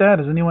refute that?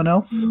 Is anyone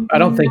else? I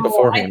don't think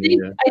beforehand.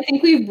 I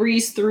think we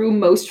breezed through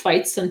most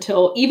fights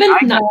until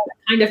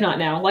not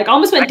now. Like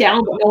Almost went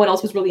down, but no one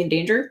else was really in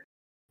danger.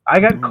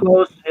 I got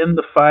close in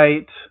the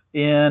fight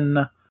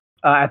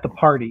at the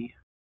party.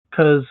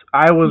 Because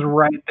I was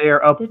right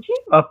there up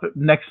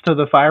next to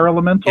the fire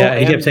elemental. Yeah,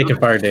 he kept taking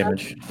fire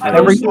damage. And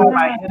every time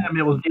I hit him,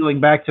 it was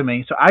dealing back to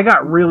me. So I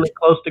got really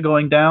close to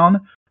going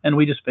down, and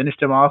we just finished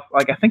him off.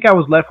 Like I think I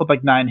was left with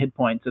like 9 hit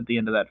points at the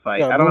end of that fight.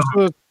 Yeah, I don't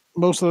know.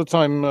 Most of the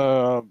time,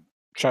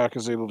 Chak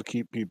is able to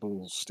keep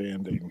people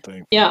standing.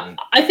 Thankfully. Yeah,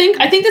 I think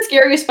the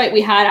scariest fight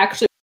we had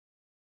actually.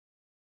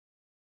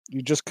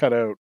 You just cut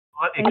out.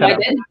 I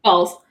did.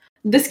 False.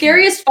 The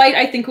scariest fight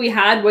I think we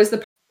had was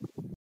the.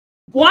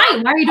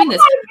 Why? Why are you doing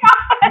this?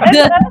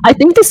 I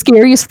think the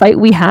scariest fight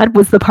we had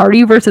was the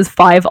party versus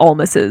 5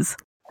 Almuses.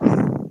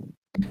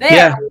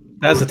 Yeah,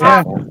 that's a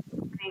tough.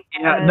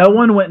 Yeah, no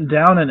one went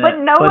down in it.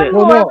 No,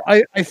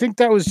 I think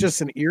that was just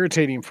an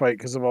irritating fight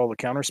because of all the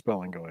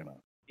counterspelling going on.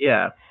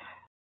 Yeah,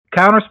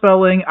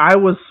 counterspelling. I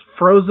was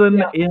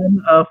frozen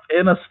in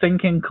a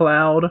stinking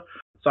cloud.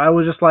 So I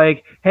was just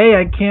like, hey,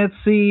 I can't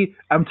see.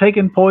 I'm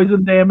taking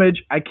poison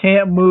damage. I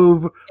can't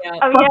move. Yeah.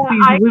 I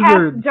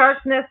cast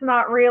darkness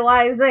not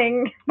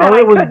realizing that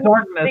it was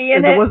darkness.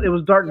 It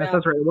was darkness. Yeah.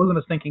 That's right. It wasn't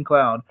a stinking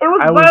cloud. It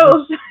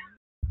was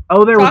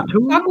both. There was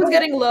 2? Chalk was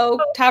getting low.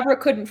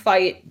 Tavrok couldn't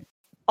fight.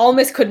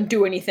 Almost couldn't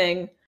do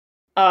anything.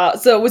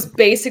 So it was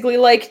basically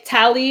like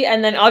Tali,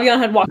 and then Aviana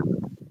had walked.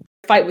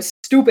 The fight was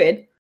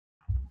stupid.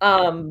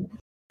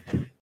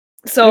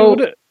 So...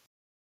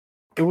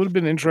 It would have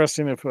been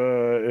interesting if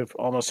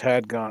Almost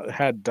had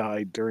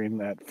died during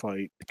that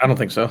fight. I don't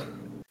think so.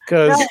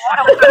 Because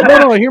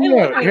no, hear me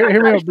out.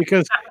 Hear me out.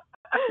 Because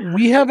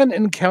we haven't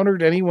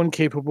encountered anyone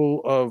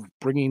capable of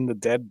bringing the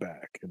dead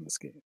back in this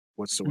game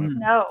whatsoever.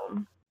 No.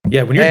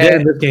 Yeah, when you're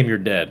dead in this game, you're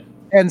dead.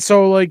 And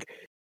so, like,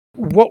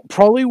 what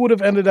probably would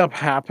have ended up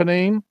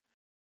happening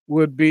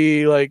would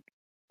be like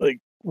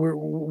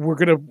we're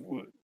gonna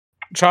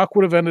Chalk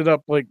would have ended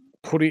up like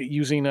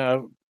using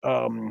a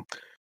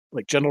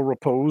like gentle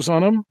repose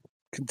on him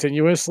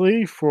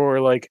continuously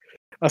for like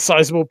a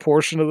sizable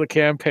portion of the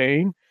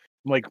campaign,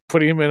 like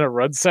putting him in a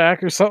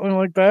rucksack or something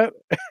like that.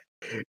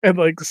 And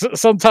like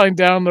sometime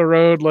down the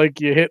road,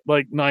 like you hit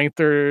like 9th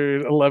or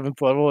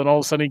 11th level and all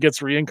of a sudden he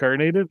gets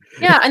reincarnated.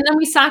 Yeah, and then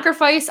we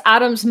sacrifice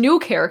Adam's new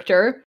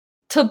character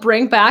to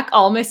bring back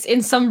Almost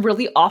in some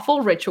really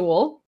awful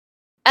ritual.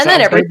 And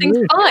then everything's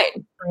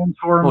fine.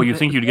 Oh, you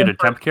think you'd get a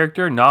temp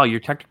character? No, your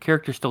temp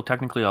character's still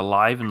technically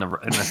alive in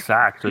the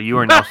sack, so you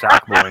are now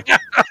Sack Boy.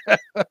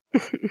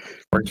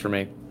 Works for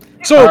me.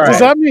 So does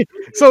that mean?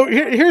 So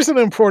here's an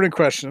important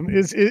question: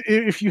 is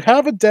if you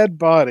have a dead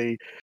body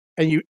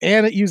and you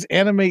use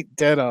animate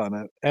dead on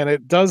it, and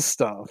it does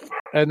stuff,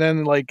 and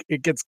then like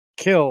it gets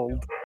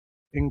killed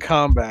in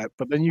combat,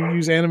 but then you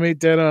use animate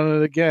dead on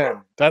it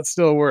again, that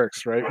still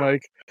works, right,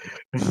 Mike?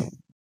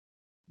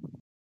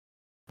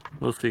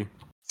 We'll see.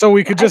 So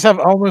we could just have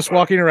Almost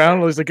walking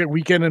around as like a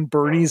Weekend and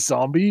Bernie's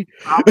zombie.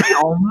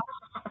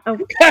 It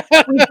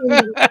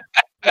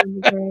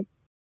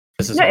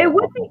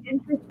would be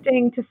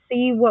interesting to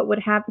see what would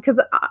happen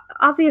because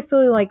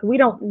obviously, like, we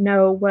don't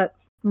know what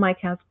Mike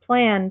has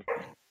planned,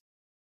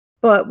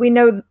 but we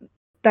know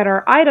that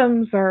our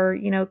items are,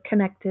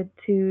 connected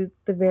to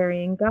the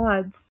varying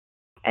gods.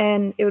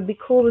 And it would be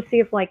cool to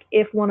see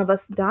if one of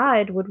us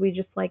died, would we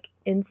just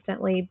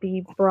instantly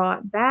be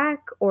brought back,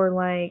 or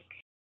I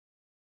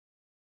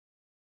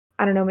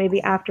don't know,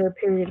 maybe after a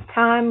period of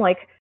time,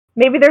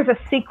 maybe there's a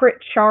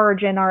secret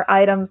charge in our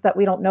items that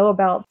we don't know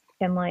about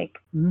that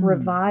can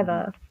revive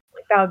us.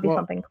 That would be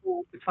something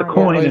cool. The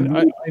coin.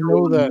 I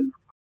know that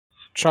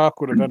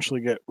Chalk would eventually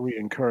get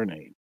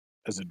reincarnate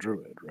as a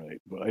druid, right?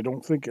 But I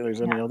don't think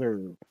there's any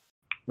other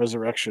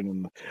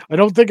resurrection. I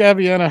don't think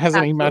Aviana has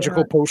any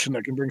magical potion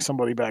that can bring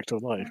somebody back to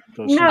life.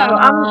 No,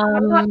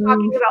 I'm not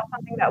talking about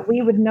something that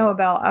we would know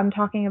about. I'm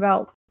talking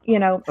about,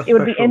 it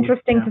would be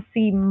interesting to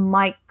see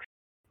Mike's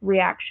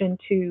reaction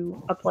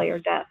to a player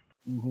death.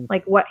 Mm-hmm.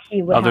 What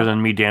he would Other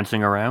than me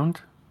dancing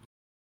around?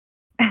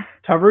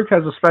 Tavrook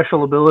has a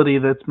special ability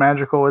that's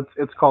magical.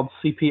 It's called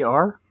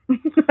CPR.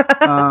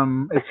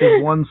 It's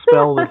his one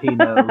spell that he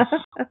knows.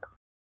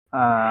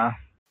 That's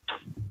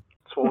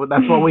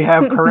what we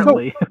have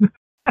currently.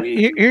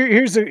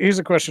 Here's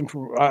a question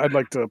I'd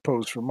like to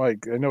pose for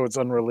Mike. I know it's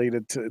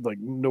unrelated to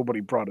nobody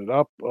brought it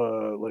up,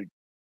 like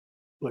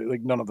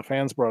none of the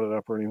fans brought it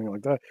up or anything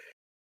like that.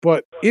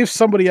 But if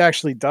somebody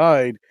actually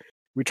died,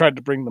 we tried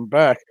to bring them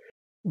back.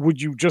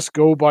 Would you just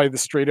go by the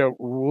straight out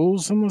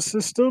rules in the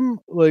system,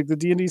 like the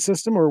D&D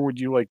system, or would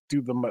you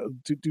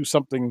do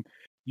something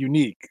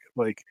unique,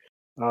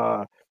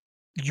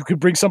 you could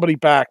bring somebody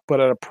back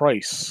but at a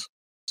price,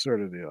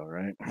 sort of deal,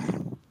 right?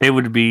 It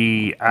would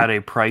be at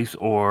a price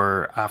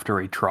or after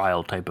a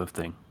trial type of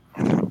thing.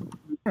 All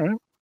right.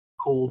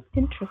 Cool.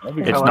 Interesting.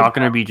 It's not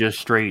going to be just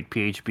straight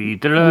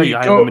PHP. I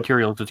have the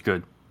materials. It's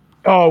good.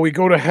 Oh, we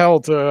go to hell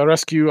to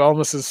rescue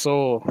Almus's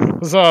soul.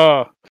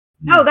 Huzzah!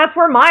 No, that's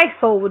where my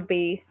soul would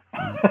be.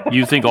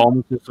 You think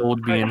Almus's soul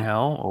would be in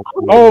hell?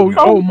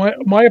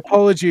 My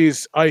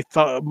apologies.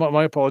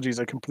 My apologies.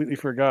 I completely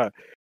forgot.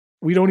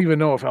 We don't even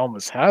know if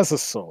Almus has a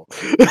soul.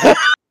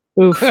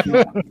 Oof!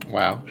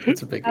 Wow,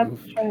 that's a big oof.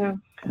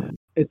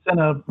 It's in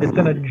a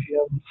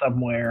gym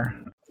somewhere.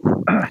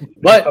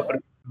 But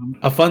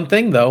a fun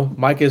thing, though,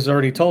 Mike has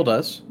already told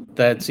us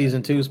that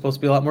season 2 is supposed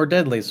to be a lot more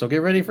deadly. So get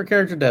ready for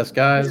character deaths,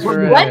 guys. Look,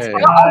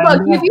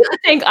 if you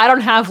think I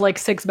don't have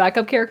 6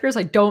 backup characters,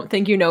 I don't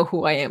think you know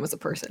who I am as a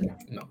person.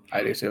 No,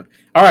 I do too.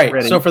 All right,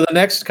 Ready. so for the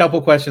next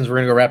couple questions, we're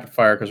going to go rapid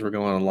fire because we're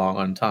going along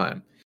on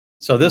time.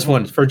 So this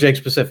one's for Jake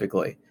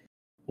specifically.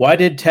 Why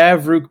did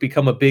Tavrook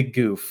become a big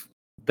goof?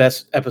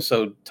 Best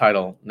episode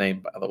title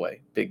name, by the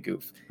way, Big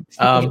Goof.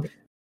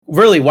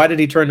 Really, why did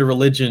he turn to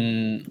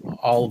religion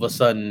all of a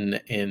sudden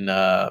in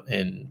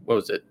what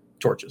was it?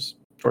 Torches.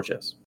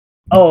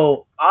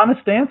 Oh,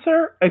 honest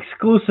answer?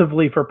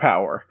 Exclusively for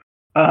power.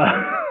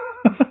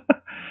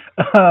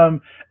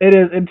 It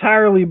is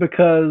entirely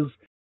because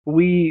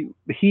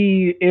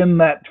he in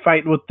that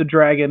fight with the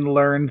dragon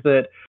learned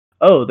that,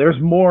 oh, there's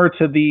more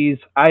to these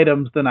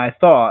items than I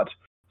thought.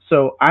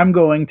 So I'm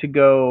going to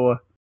go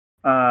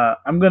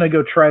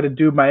try to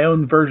do my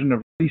own version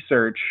of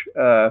research.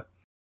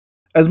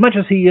 As much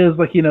as he is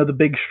the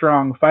big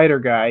strong fighter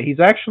guy, he's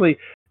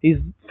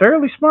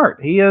fairly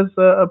smart. He has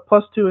a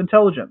 +2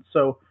 intelligence.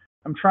 So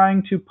I'm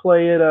trying to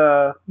play it,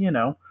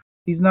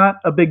 he's not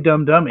a big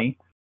dumb dummy,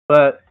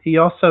 but he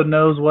also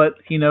knows what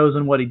he knows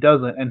and what he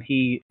doesn't, and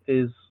he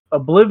is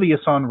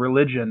oblivious on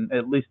religion,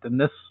 at least in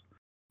this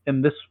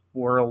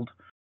world.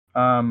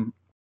 So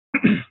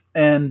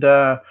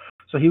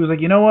he was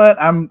like, you know what?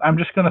 I'm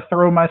just gonna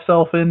throw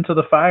myself into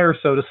the fire,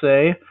 so to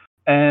say,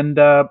 and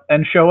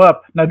show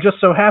up. Now, just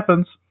so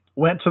happens,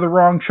 went to the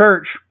wrong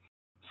church.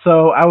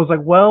 So I was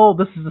like, well,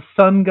 this is the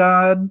sun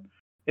god.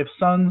 If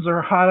suns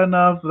are hot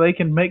enough, they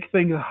can make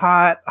things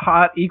hot.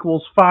 Hot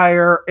equals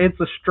fire. It's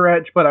a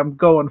stretch, but I'm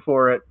going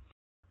for it.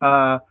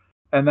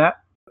 And that's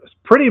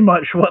pretty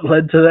much what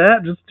led to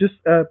that. Just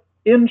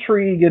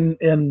intrigue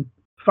and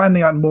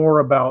finding out more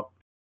about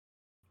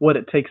what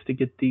it takes to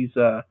get these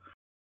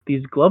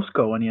gloves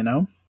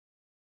going,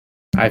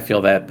 I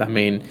feel that. I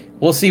mean,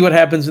 we'll see what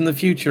happens in the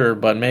future,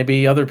 but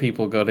maybe other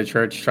people go to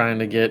church trying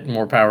to get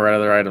more power out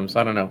of their items.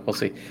 I don't know. We'll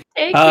see.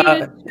 Take you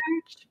to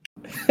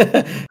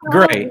church.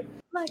 Great.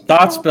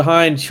 Thoughts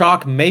behind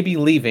Chalk maybe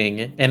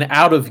leaving and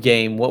out of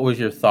game. What was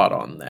your thought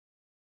on that?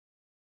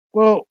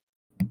 Well,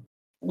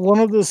 one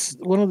of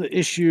the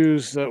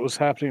issues that was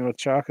happening with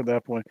Chalk at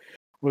that point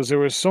was there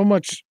was so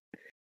much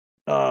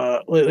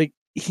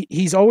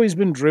he's always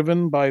been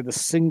driven by the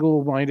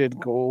single-minded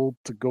goal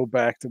to go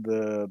back to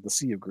the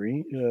Sea of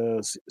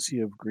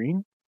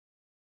Green,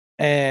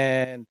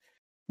 and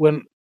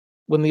when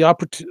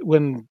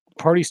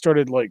parties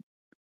started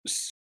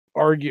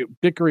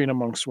bickering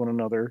amongst one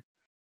another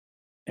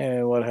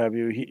and what have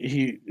you,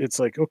 it's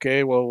like,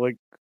 okay, well,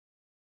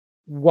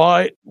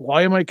 why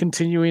am I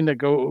continuing to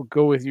go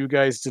with you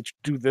guys to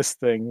do this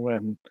thing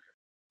when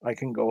I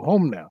can go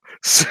home now?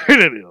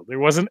 There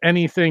wasn't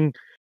anything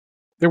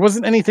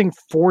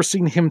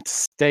forcing him to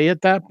stay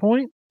at that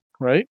point,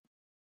 right?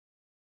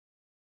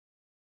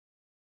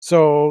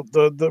 So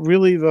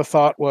the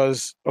thought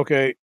was,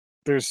 okay,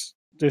 there's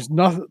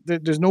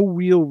no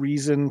real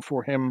reason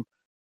for him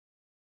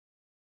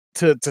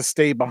to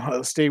stay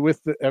with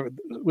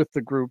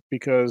the group,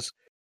 because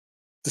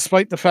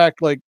despite the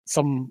fact like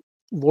some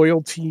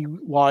loyalty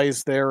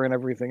lies there and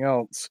everything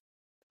else,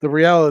 the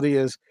reality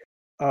is,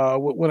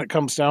 when it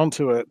comes down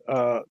to it,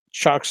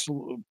 Chuck's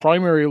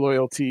primary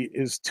loyalty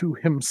is to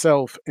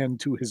himself and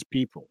to his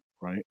people,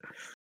 right?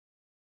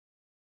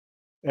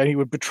 And he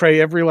would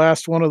betray every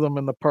last one of them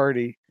in the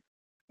party,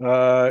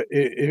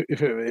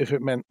 if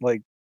it meant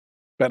like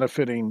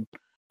benefiting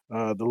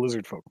the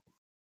lizard folk.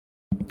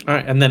 All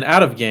right, and then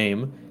out of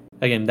game,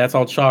 again, that's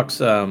all Chalk's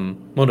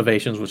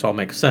motivations, which all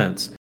makes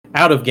sense.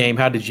 Out of game,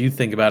 how did you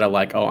think about it?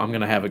 Like, oh, I'm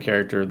gonna have a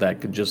character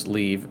that could just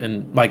leave,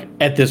 and like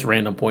at this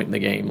random point in the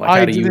game, like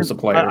how do you as a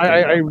player?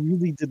 I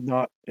really did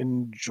not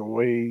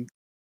enjoy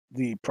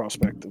the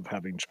prospect of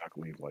having Chuck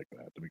leave like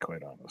that, to be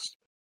quite honest.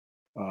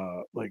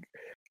 Like,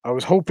 I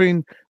was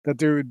hoping that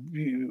there would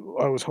be.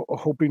 I was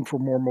hoping for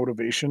more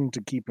motivation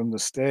to keep him to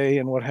stay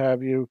and what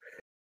have you,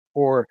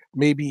 or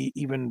maybe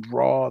even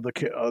draw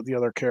the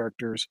other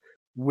characters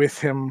with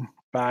him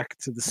back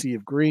to the Sea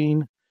of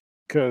Green,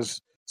 because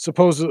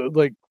suppose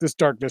like this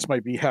darkness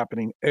might be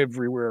happening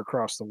everywhere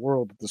across the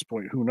world at this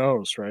point. Who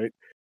knows, right?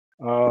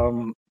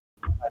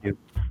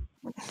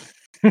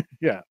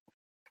 Yeah,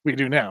 we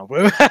do now.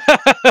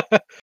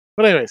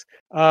 But anyways,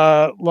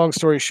 long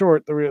story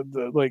short,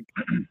 the like,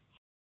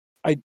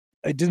 I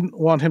didn't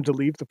want him to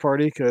leave the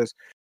party because,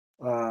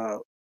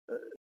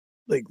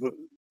 like,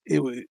 it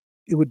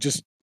would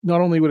just,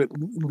 not only would it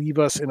leave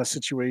us in a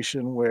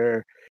situation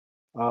where,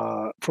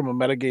 from a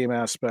metagame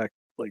aspect,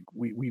 like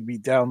we'd be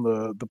down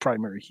the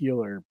primary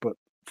healer, but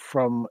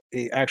from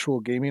a actual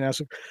gaming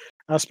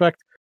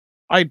aspect,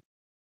 I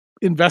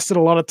invested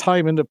a lot of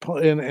time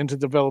into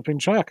developing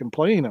Chuck and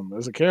playing him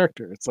as a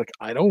character. It's like,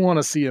 I don't want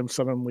to see him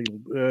suddenly.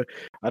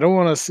 I don't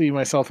want to see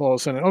myself all of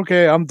a sudden,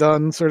 okay, I'm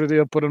done, sort of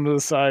deal. Put him to the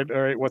side.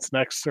 All right, what's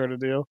next, sort of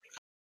deal.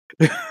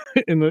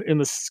 in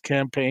this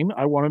campaign,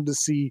 I wanted to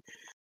see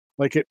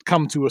like it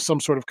come to some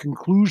sort of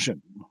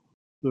conclusion.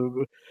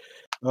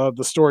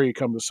 The story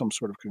come to some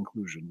sort of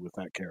conclusion with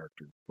that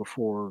character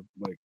before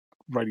like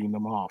writing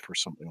them off or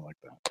something like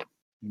that.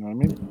 You know what I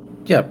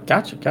mean? Yeah,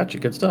 gotcha.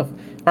 Good stuff.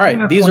 All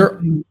right, these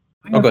are.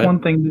 That's one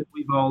thing that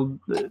we've all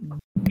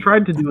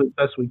tried to do as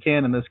best we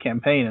can in this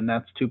campaign, and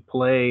that's to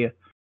play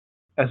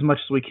as much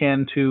as we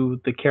can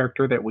to the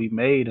character that we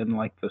made and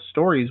like the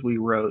stories we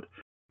wrote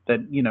that,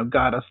 you know,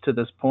 got us to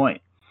this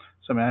point.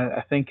 So I mean,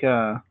 I think,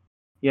 I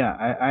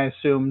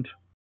assumed,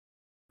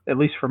 at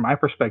least from my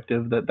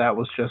perspective, that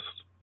was just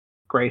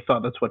Gray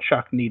thought that's what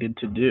Chuck needed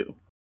to do.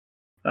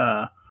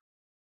 So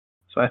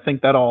I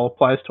think that all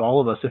applies to all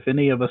of us. If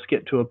any of us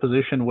get to a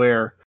position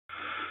where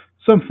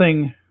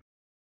something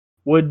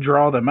would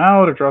draw them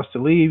out or draw us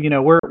to leave, you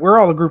know, we're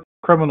all a group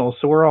of criminals,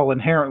 so we're all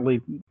inherently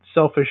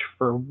selfish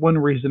for one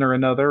reason or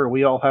another.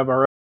 We all have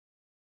our own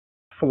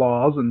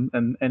flaws,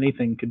 and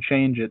anything could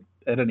change it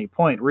at any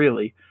point,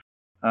 really.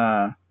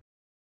 So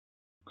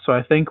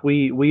I think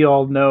we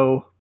all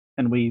know,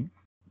 and we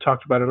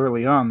talked about it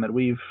early on, that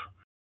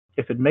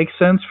if it makes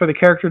sense for the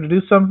character to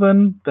do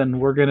something, then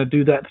we're going to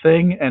do that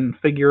thing and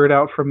figure it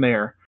out from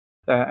there.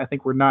 I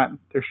think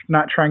there's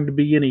not trying to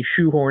be any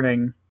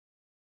shoehorning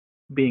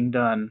being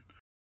done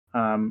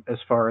as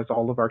far as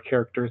all of our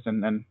characters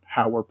and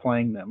how we're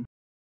playing them.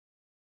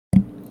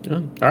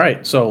 All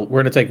right, so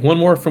we're going to take one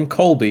more from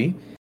Colby.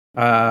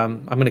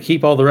 I'm going to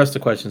keep all the rest of the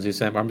questions he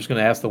sent, but I'm just going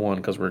to ask the one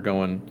because we're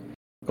going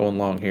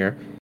long here.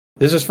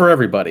 This is for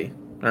everybody.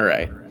 All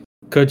right.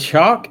 Could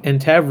Chalk and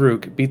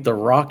Tavrook beat The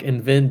Rock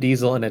and Vin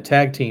Diesel in a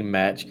tag team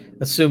match,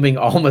 assuming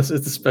Almas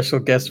is the special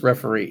guest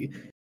referee?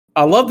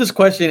 I love this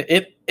question.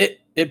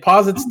 It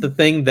posits the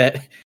thing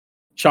that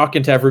Chalk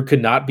and Tavrook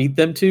could not beat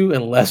them to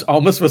unless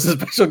Almas was a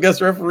special guest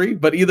referee.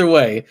 But either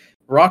way,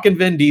 Rock and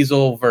Vin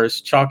Diesel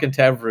versus Chalk and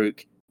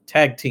Tavrook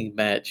tag team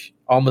match,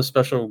 Almas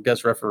special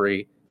guest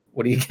referee.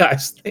 What do you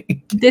guys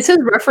think? This is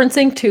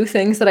referencing two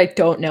things that I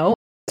don't know: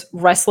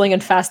 wrestling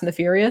and Fast and the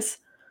Furious.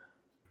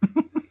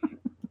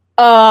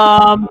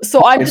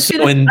 So I'm just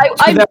gonna. In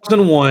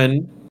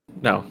 2001.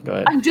 No, go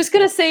ahead. I'm just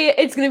gonna say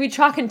it's gonna be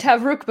Chalk and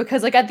Tavrook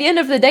because, like, at the end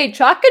of the day,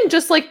 Chalk can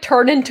just like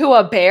turn into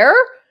a bear,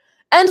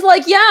 and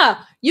like,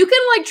 yeah, you can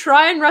like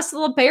try and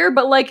wrestle a bear,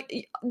 but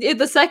like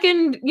the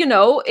second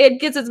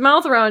it gets its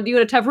mouth around you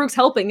and Tavrook's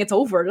helping, it's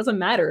over. It doesn't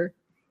matter.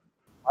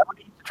 Why would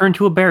he turn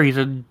to a bear? He's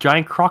a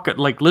giant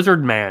crocodile, like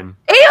lizard man.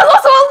 He is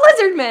also a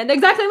lizard man.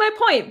 Exactly my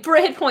point for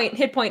a hit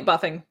point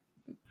buffing,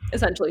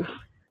 essentially.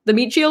 The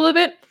meat shield of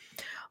it.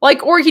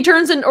 Like, or he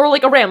turns in, or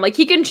like a ram. Like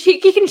he can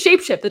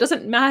shapeshift. It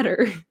doesn't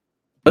matter.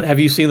 But have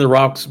you seen The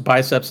Rock's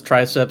biceps,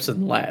 triceps,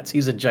 and lats?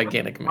 He's a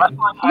gigantic man.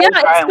 Yeah,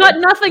 it's got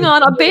nothing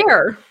on a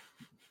bear.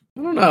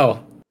 I don't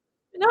know.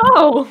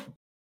 No.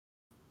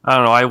 I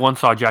don't know. I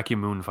once saw Jackie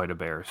Moon fight a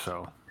bear.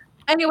 So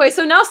anyway,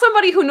 so now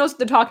somebody who knows what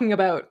they're talking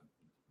about,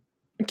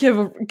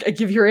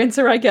 give your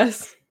answer, I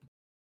guess.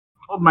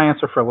 Hold my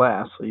answer for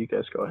last, so you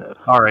guys go ahead.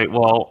 All right.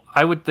 Well,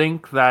 I would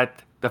think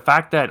that the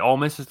fact that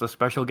Almas is the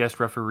special guest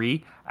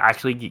referee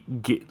actually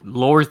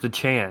lowers the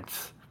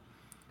chance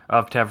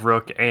of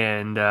Tavrook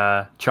and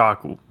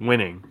Chalk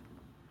winning.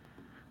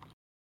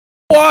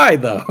 Why,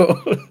 though?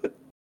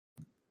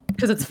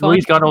 Because it's fun. Well,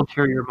 he's got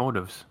ulterior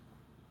motives.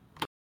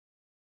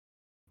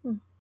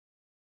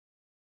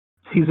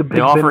 He's a big.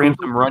 They offer him Vin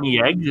some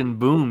runny eggs, and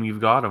boom,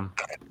 you've got him.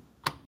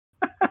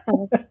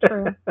 That's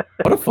true.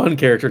 What a fun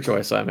character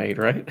choice I made,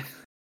 right?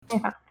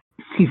 Yeah.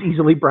 He's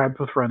easily bribed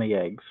with runny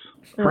eggs.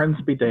 Friends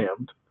be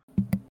damned.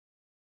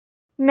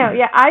 No,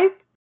 yeah, I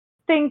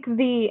think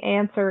the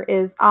answer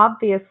is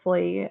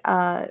obviously,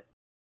 as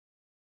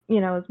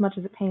much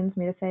as it pains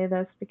me to say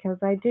this, because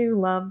I do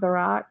love The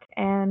Rock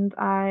and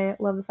I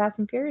love the Fast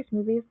and Furious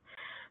movies,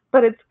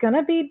 but it's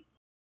gonna be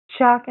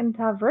Chuck and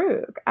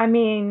Tavrook. I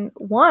mean,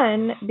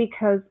 one,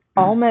 because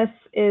Almas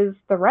is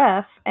the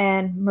ref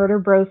and Murder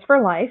Bros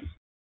for life.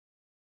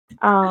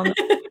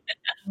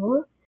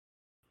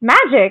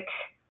 Magic.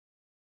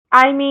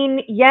 I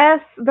mean,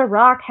 yes, The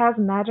Rock has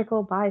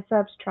magical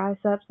biceps,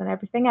 triceps, and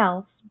everything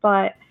else,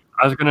 but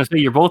I was gonna say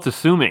you're both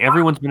assuming.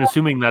 Everyone's been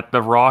assuming that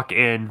The Rock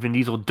and Vin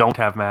Diesel don't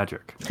have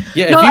magic.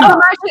 Yeah. No,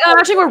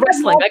 imagine we're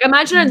wrestling. Like,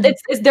 imagine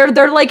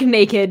they're like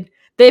naked.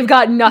 They've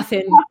got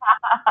nothing.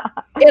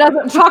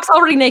 Chuck's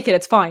already naked.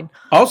 It's fine.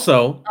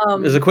 Also,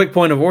 as a quick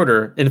point of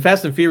order, in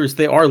Fast and Furious,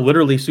 they are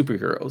literally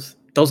superheroes.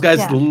 Those guys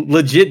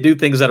legit do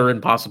things that are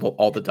impossible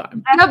all the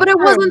time. No, but it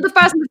wasn't the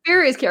Fast and the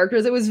Furious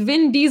characters. It was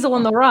Vin Diesel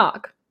and The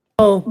Rock.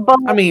 Well,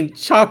 I mean,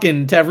 Chuck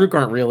and Tavrook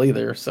aren't real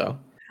either, so.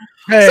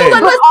 Hey, So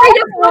then that's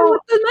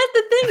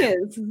the thing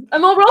is. I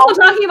mean, we're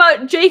also talking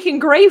about Jake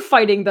and Gray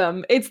fighting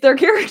them. It's their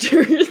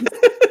characters.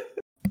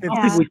 I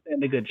think we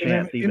stand a good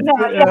chance. Even.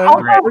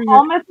 Also,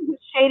 Almas is a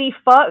shady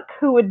fuck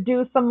who would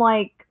do some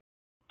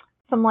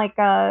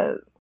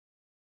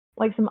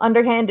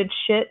underhanded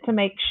shit to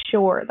make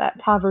sure that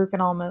Tavrook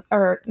and Almas,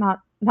 or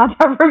not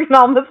Tavrook and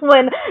Almas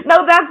win.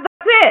 No, that's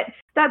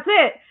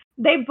it.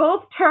 They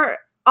both turn.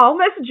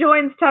 Almas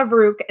joins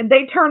Tavrook, and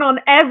they turn on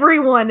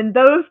everyone, and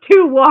those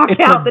two walk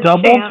out the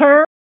champ. It's a double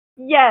turn?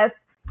 Yes,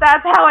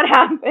 that's how it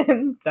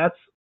happens. That's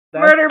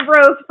Murder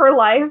Bros for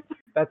life.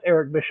 That's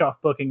Eric Bischoff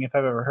booking, if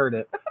I've ever heard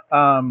it.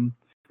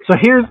 So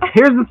here's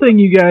the thing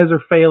you guys are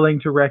failing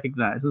to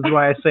recognize. This is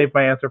why I saved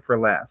my answer for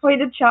last. Wait,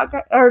 did Chuck,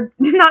 or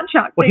not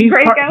Chuck? Well,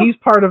 he's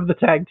part of the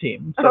tag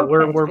team. So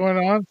we're what's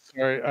going on?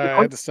 Sorry, I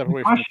had to step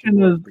away from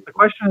the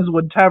question is,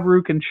 would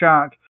Tavrook and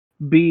Chuck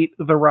beat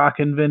The Rock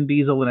and Vin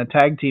Diesel in a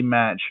tag team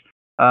match,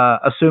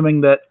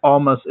 assuming that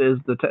Almas is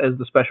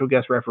the special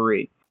guest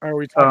referee? Are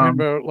we talking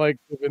about like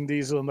Vin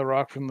Diesel and The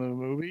Rock from the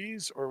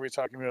movies, or are we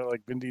talking about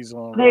like Vin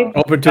Diesel and Rock?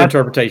 Open to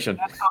interpretation.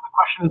 That's how the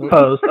question is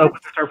posed. Open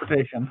to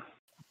interpretation.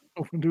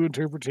 Open to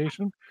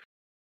interpretation.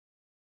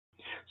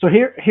 So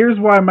here's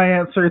why my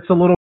answer, it's a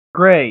little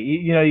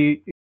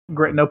gray.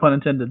 Great, no pun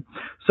intended.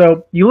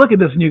 So you look at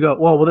this and you go,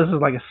 well, this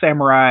is like a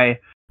samurai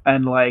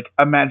and like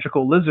a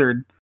magical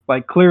lizard,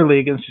 like clearly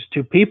against just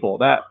two people.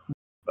 That,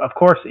 of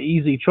course,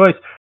 easy choice.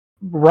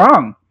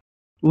 Wrong.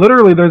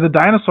 Literally, there's a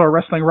dinosaur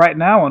wrestling right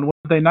now on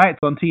Wednesday nights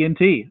on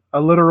TNT. A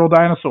literal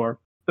dinosaur.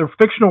 The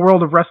fictional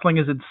world of wrestling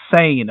is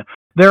insane.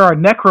 There are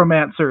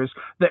necromancers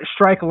that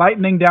strike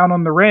lightning down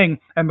on the ring,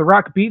 and The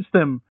Rock beats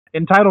them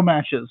in title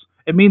matches.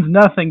 It means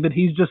nothing that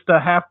he's just a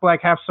half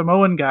black, half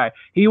Samoan guy.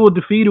 He will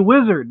defeat a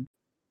wizard.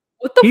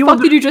 What the fuck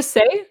did you just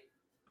say?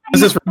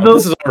 This is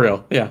all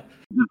real. Yeah.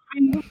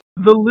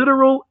 The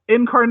literal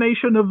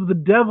incarnation of the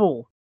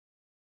devil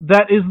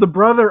that is the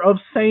brother of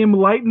same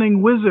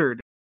lightning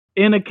wizard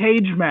in a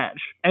cage match,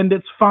 and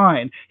it's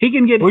fine. He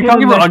can get. Are we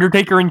talking about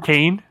Undertaker and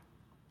Kane?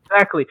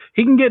 Exactly.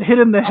 He can get hit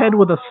in the head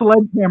with a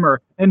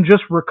sledgehammer and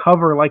just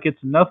recover like it's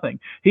nothing.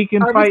 He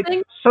can fight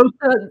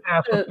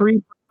sociopaths with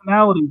three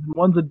personalities, and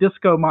one's a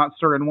disco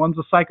monster, and one's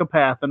a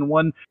psychopath, and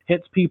one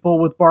hits people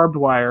with barbed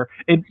wire.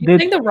 You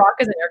think The Rock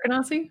is an Air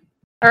Ganassi?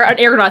 Or an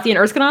Air Ganassi and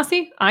Earth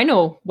Ganassi? I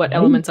know what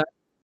elements are.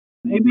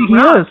 Maybe he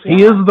is. Yeah.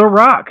 He is The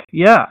Rock.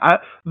 Yeah.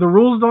 The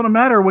rules don't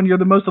matter when you're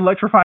the most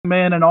electrifying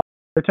man in all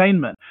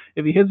entertainment.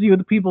 If he hits you with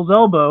the people's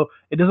elbow,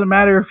 it doesn't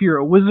matter if you're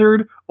a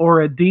wizard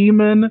or a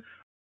demon,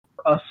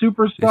 a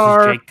superstar,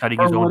 this is Jake cutting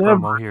his own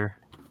promo here.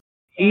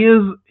 He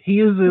is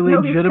a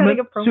legitimate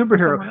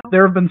superhero.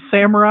 There have been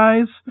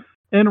samurais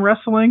in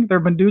wrestling. There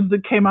have been dudes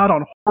that came out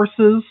on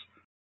horses.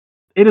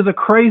 It is a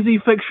crazy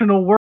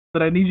fictional world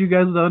that I need you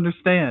guys to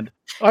understand.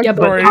 I'm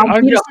sorry.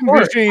 I'm just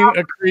envisioning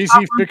a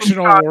crazy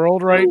fictional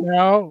world right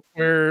now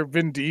where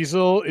Vin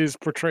Diesel is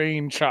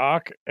portraying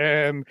Chalk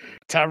and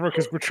Tavrook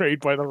is portrayed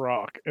by The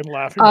Rock and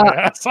laughing my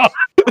ass off.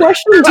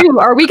 Question 2.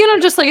 Are we going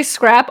to just like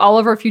scrap all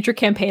of our future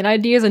campaign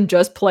ideas and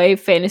just play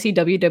fantasy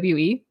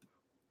WWE?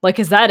 Like,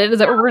 is that it? Is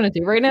that what we're going to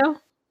do right now?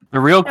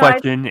 The real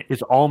question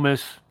is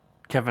Almas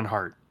Kevin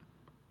Hart.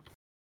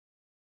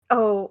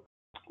 Oh.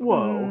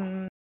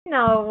 Whoa.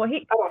 No,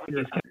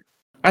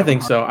 I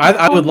think so.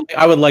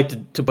 I would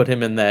like to put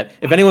him in that.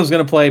 If anyone's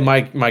going to play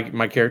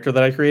my character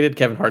that I created,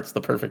 Kevin Hart's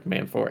the perfect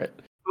man for it.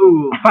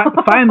 Ooh,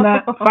 find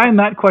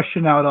that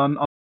question out on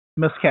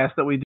Miscast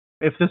that we do.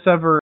 If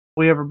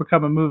we ever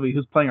become a movie,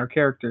 who's playing our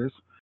characters?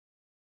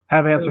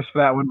 Have answers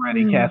for that one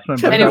ready, cast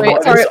members. Anyway,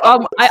 sorry.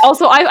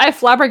 I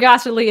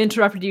flabbergastedly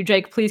interrupted you,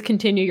 Jake. Please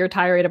continue your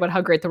tirade about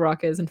how great The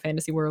Rock is in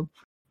fantasy world.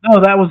 No,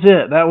 that was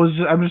it.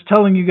 I'm just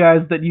telling you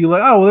guys that you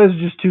like. Oh, well, there's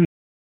just two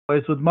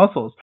boys with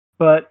muscles.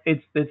 But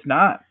it's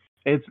not.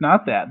 It's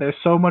not that. There's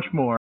so much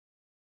more.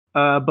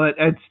 but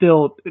it's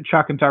still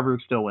Chuck and Tavrook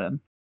still win.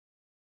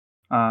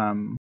 I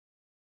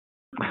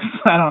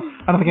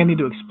don't think I need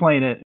to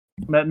explain it.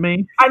 Met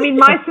me? I mean,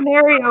 my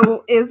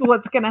scenario is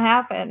what's going to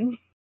happen.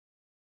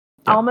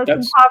 Yeah, Almas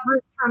and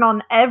Tavrook turn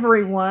on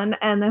everyone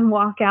and then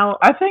walk out.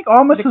 I think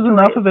Almas is victorious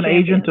enough of an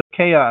champion. agent of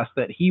chaos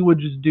that he would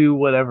just do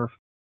whatever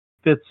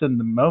fits in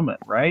the moment,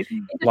 right?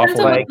 It depends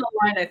on Like- what's the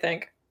line, I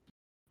think.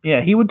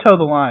 Yeah, he would toe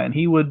the line.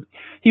 He would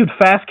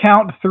fast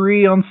count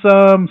 3 on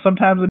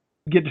sometimes he'd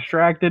get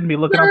distracted and be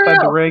looking No, no, outside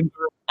no. the ring.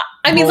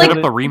 I mean, Hold like, Set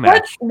up a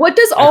rematch. what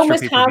does Extra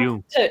Almas have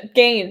pay-per-view. to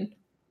gain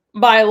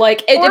by,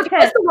 like, if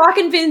Forfeit. The Rock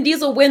and Vin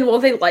Diesel win, will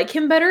they like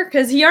him better?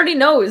 Because he already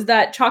knows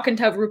that Chuck and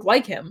Tavrook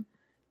like him.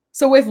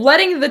 So if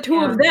letting the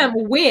two of them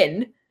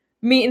win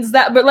means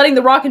that, but letting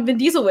The Rock and Vin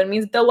Diesel win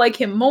means they'll like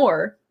him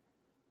more,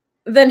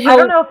 then I he'll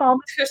don't know if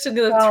Almas. twist it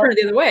Well- turn it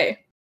the other way.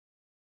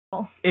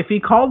 If he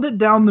called it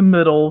down the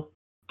middle,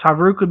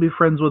 Tavrook would be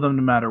friends with him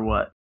no matter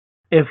what.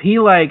 If he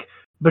like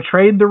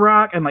betrayed The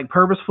Rock and like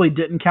purposefully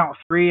didn't count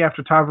 3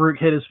 after Tavrook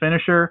hit his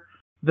finisher,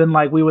 then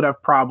like we would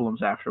have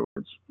problems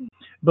afterwards.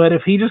 But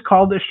if he just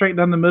called it straight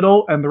down the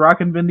middle and The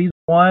Rock and Vin Diesel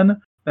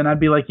won, then I'd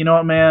be like, you know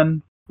what,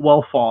 man,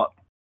 well fought.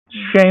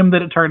 Shame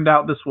that it turned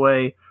out this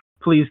way.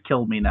 Please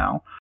kill me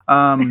now.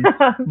 But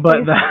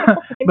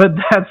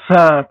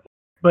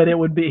it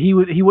would be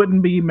he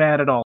wouldn't be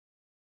mad at all.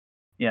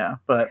 Yeah,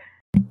 but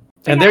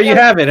And there you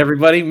have it,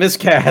 everybody.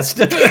 Miscast.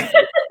 Good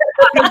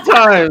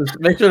times.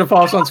 Make sure to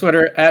follow us on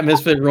Twitter at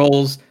Misfit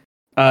Rolls.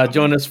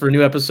 Join us for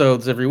new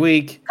episodes every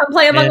week. Come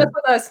play Among And- Us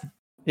with us.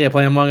 Yeah,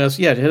 play Among Us.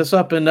 Yeah, hit us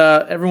up. And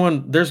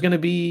everyone, there's going to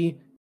be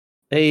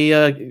pay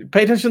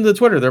attention to the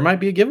Twitter. There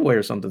might be a giveaway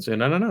or something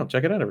soon. I don't know.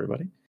 Check it out,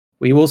 everybody.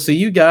 We will see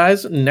you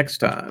guys next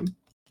time.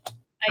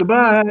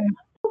 goodbye.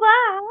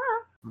 Bye.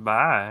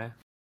 Bye.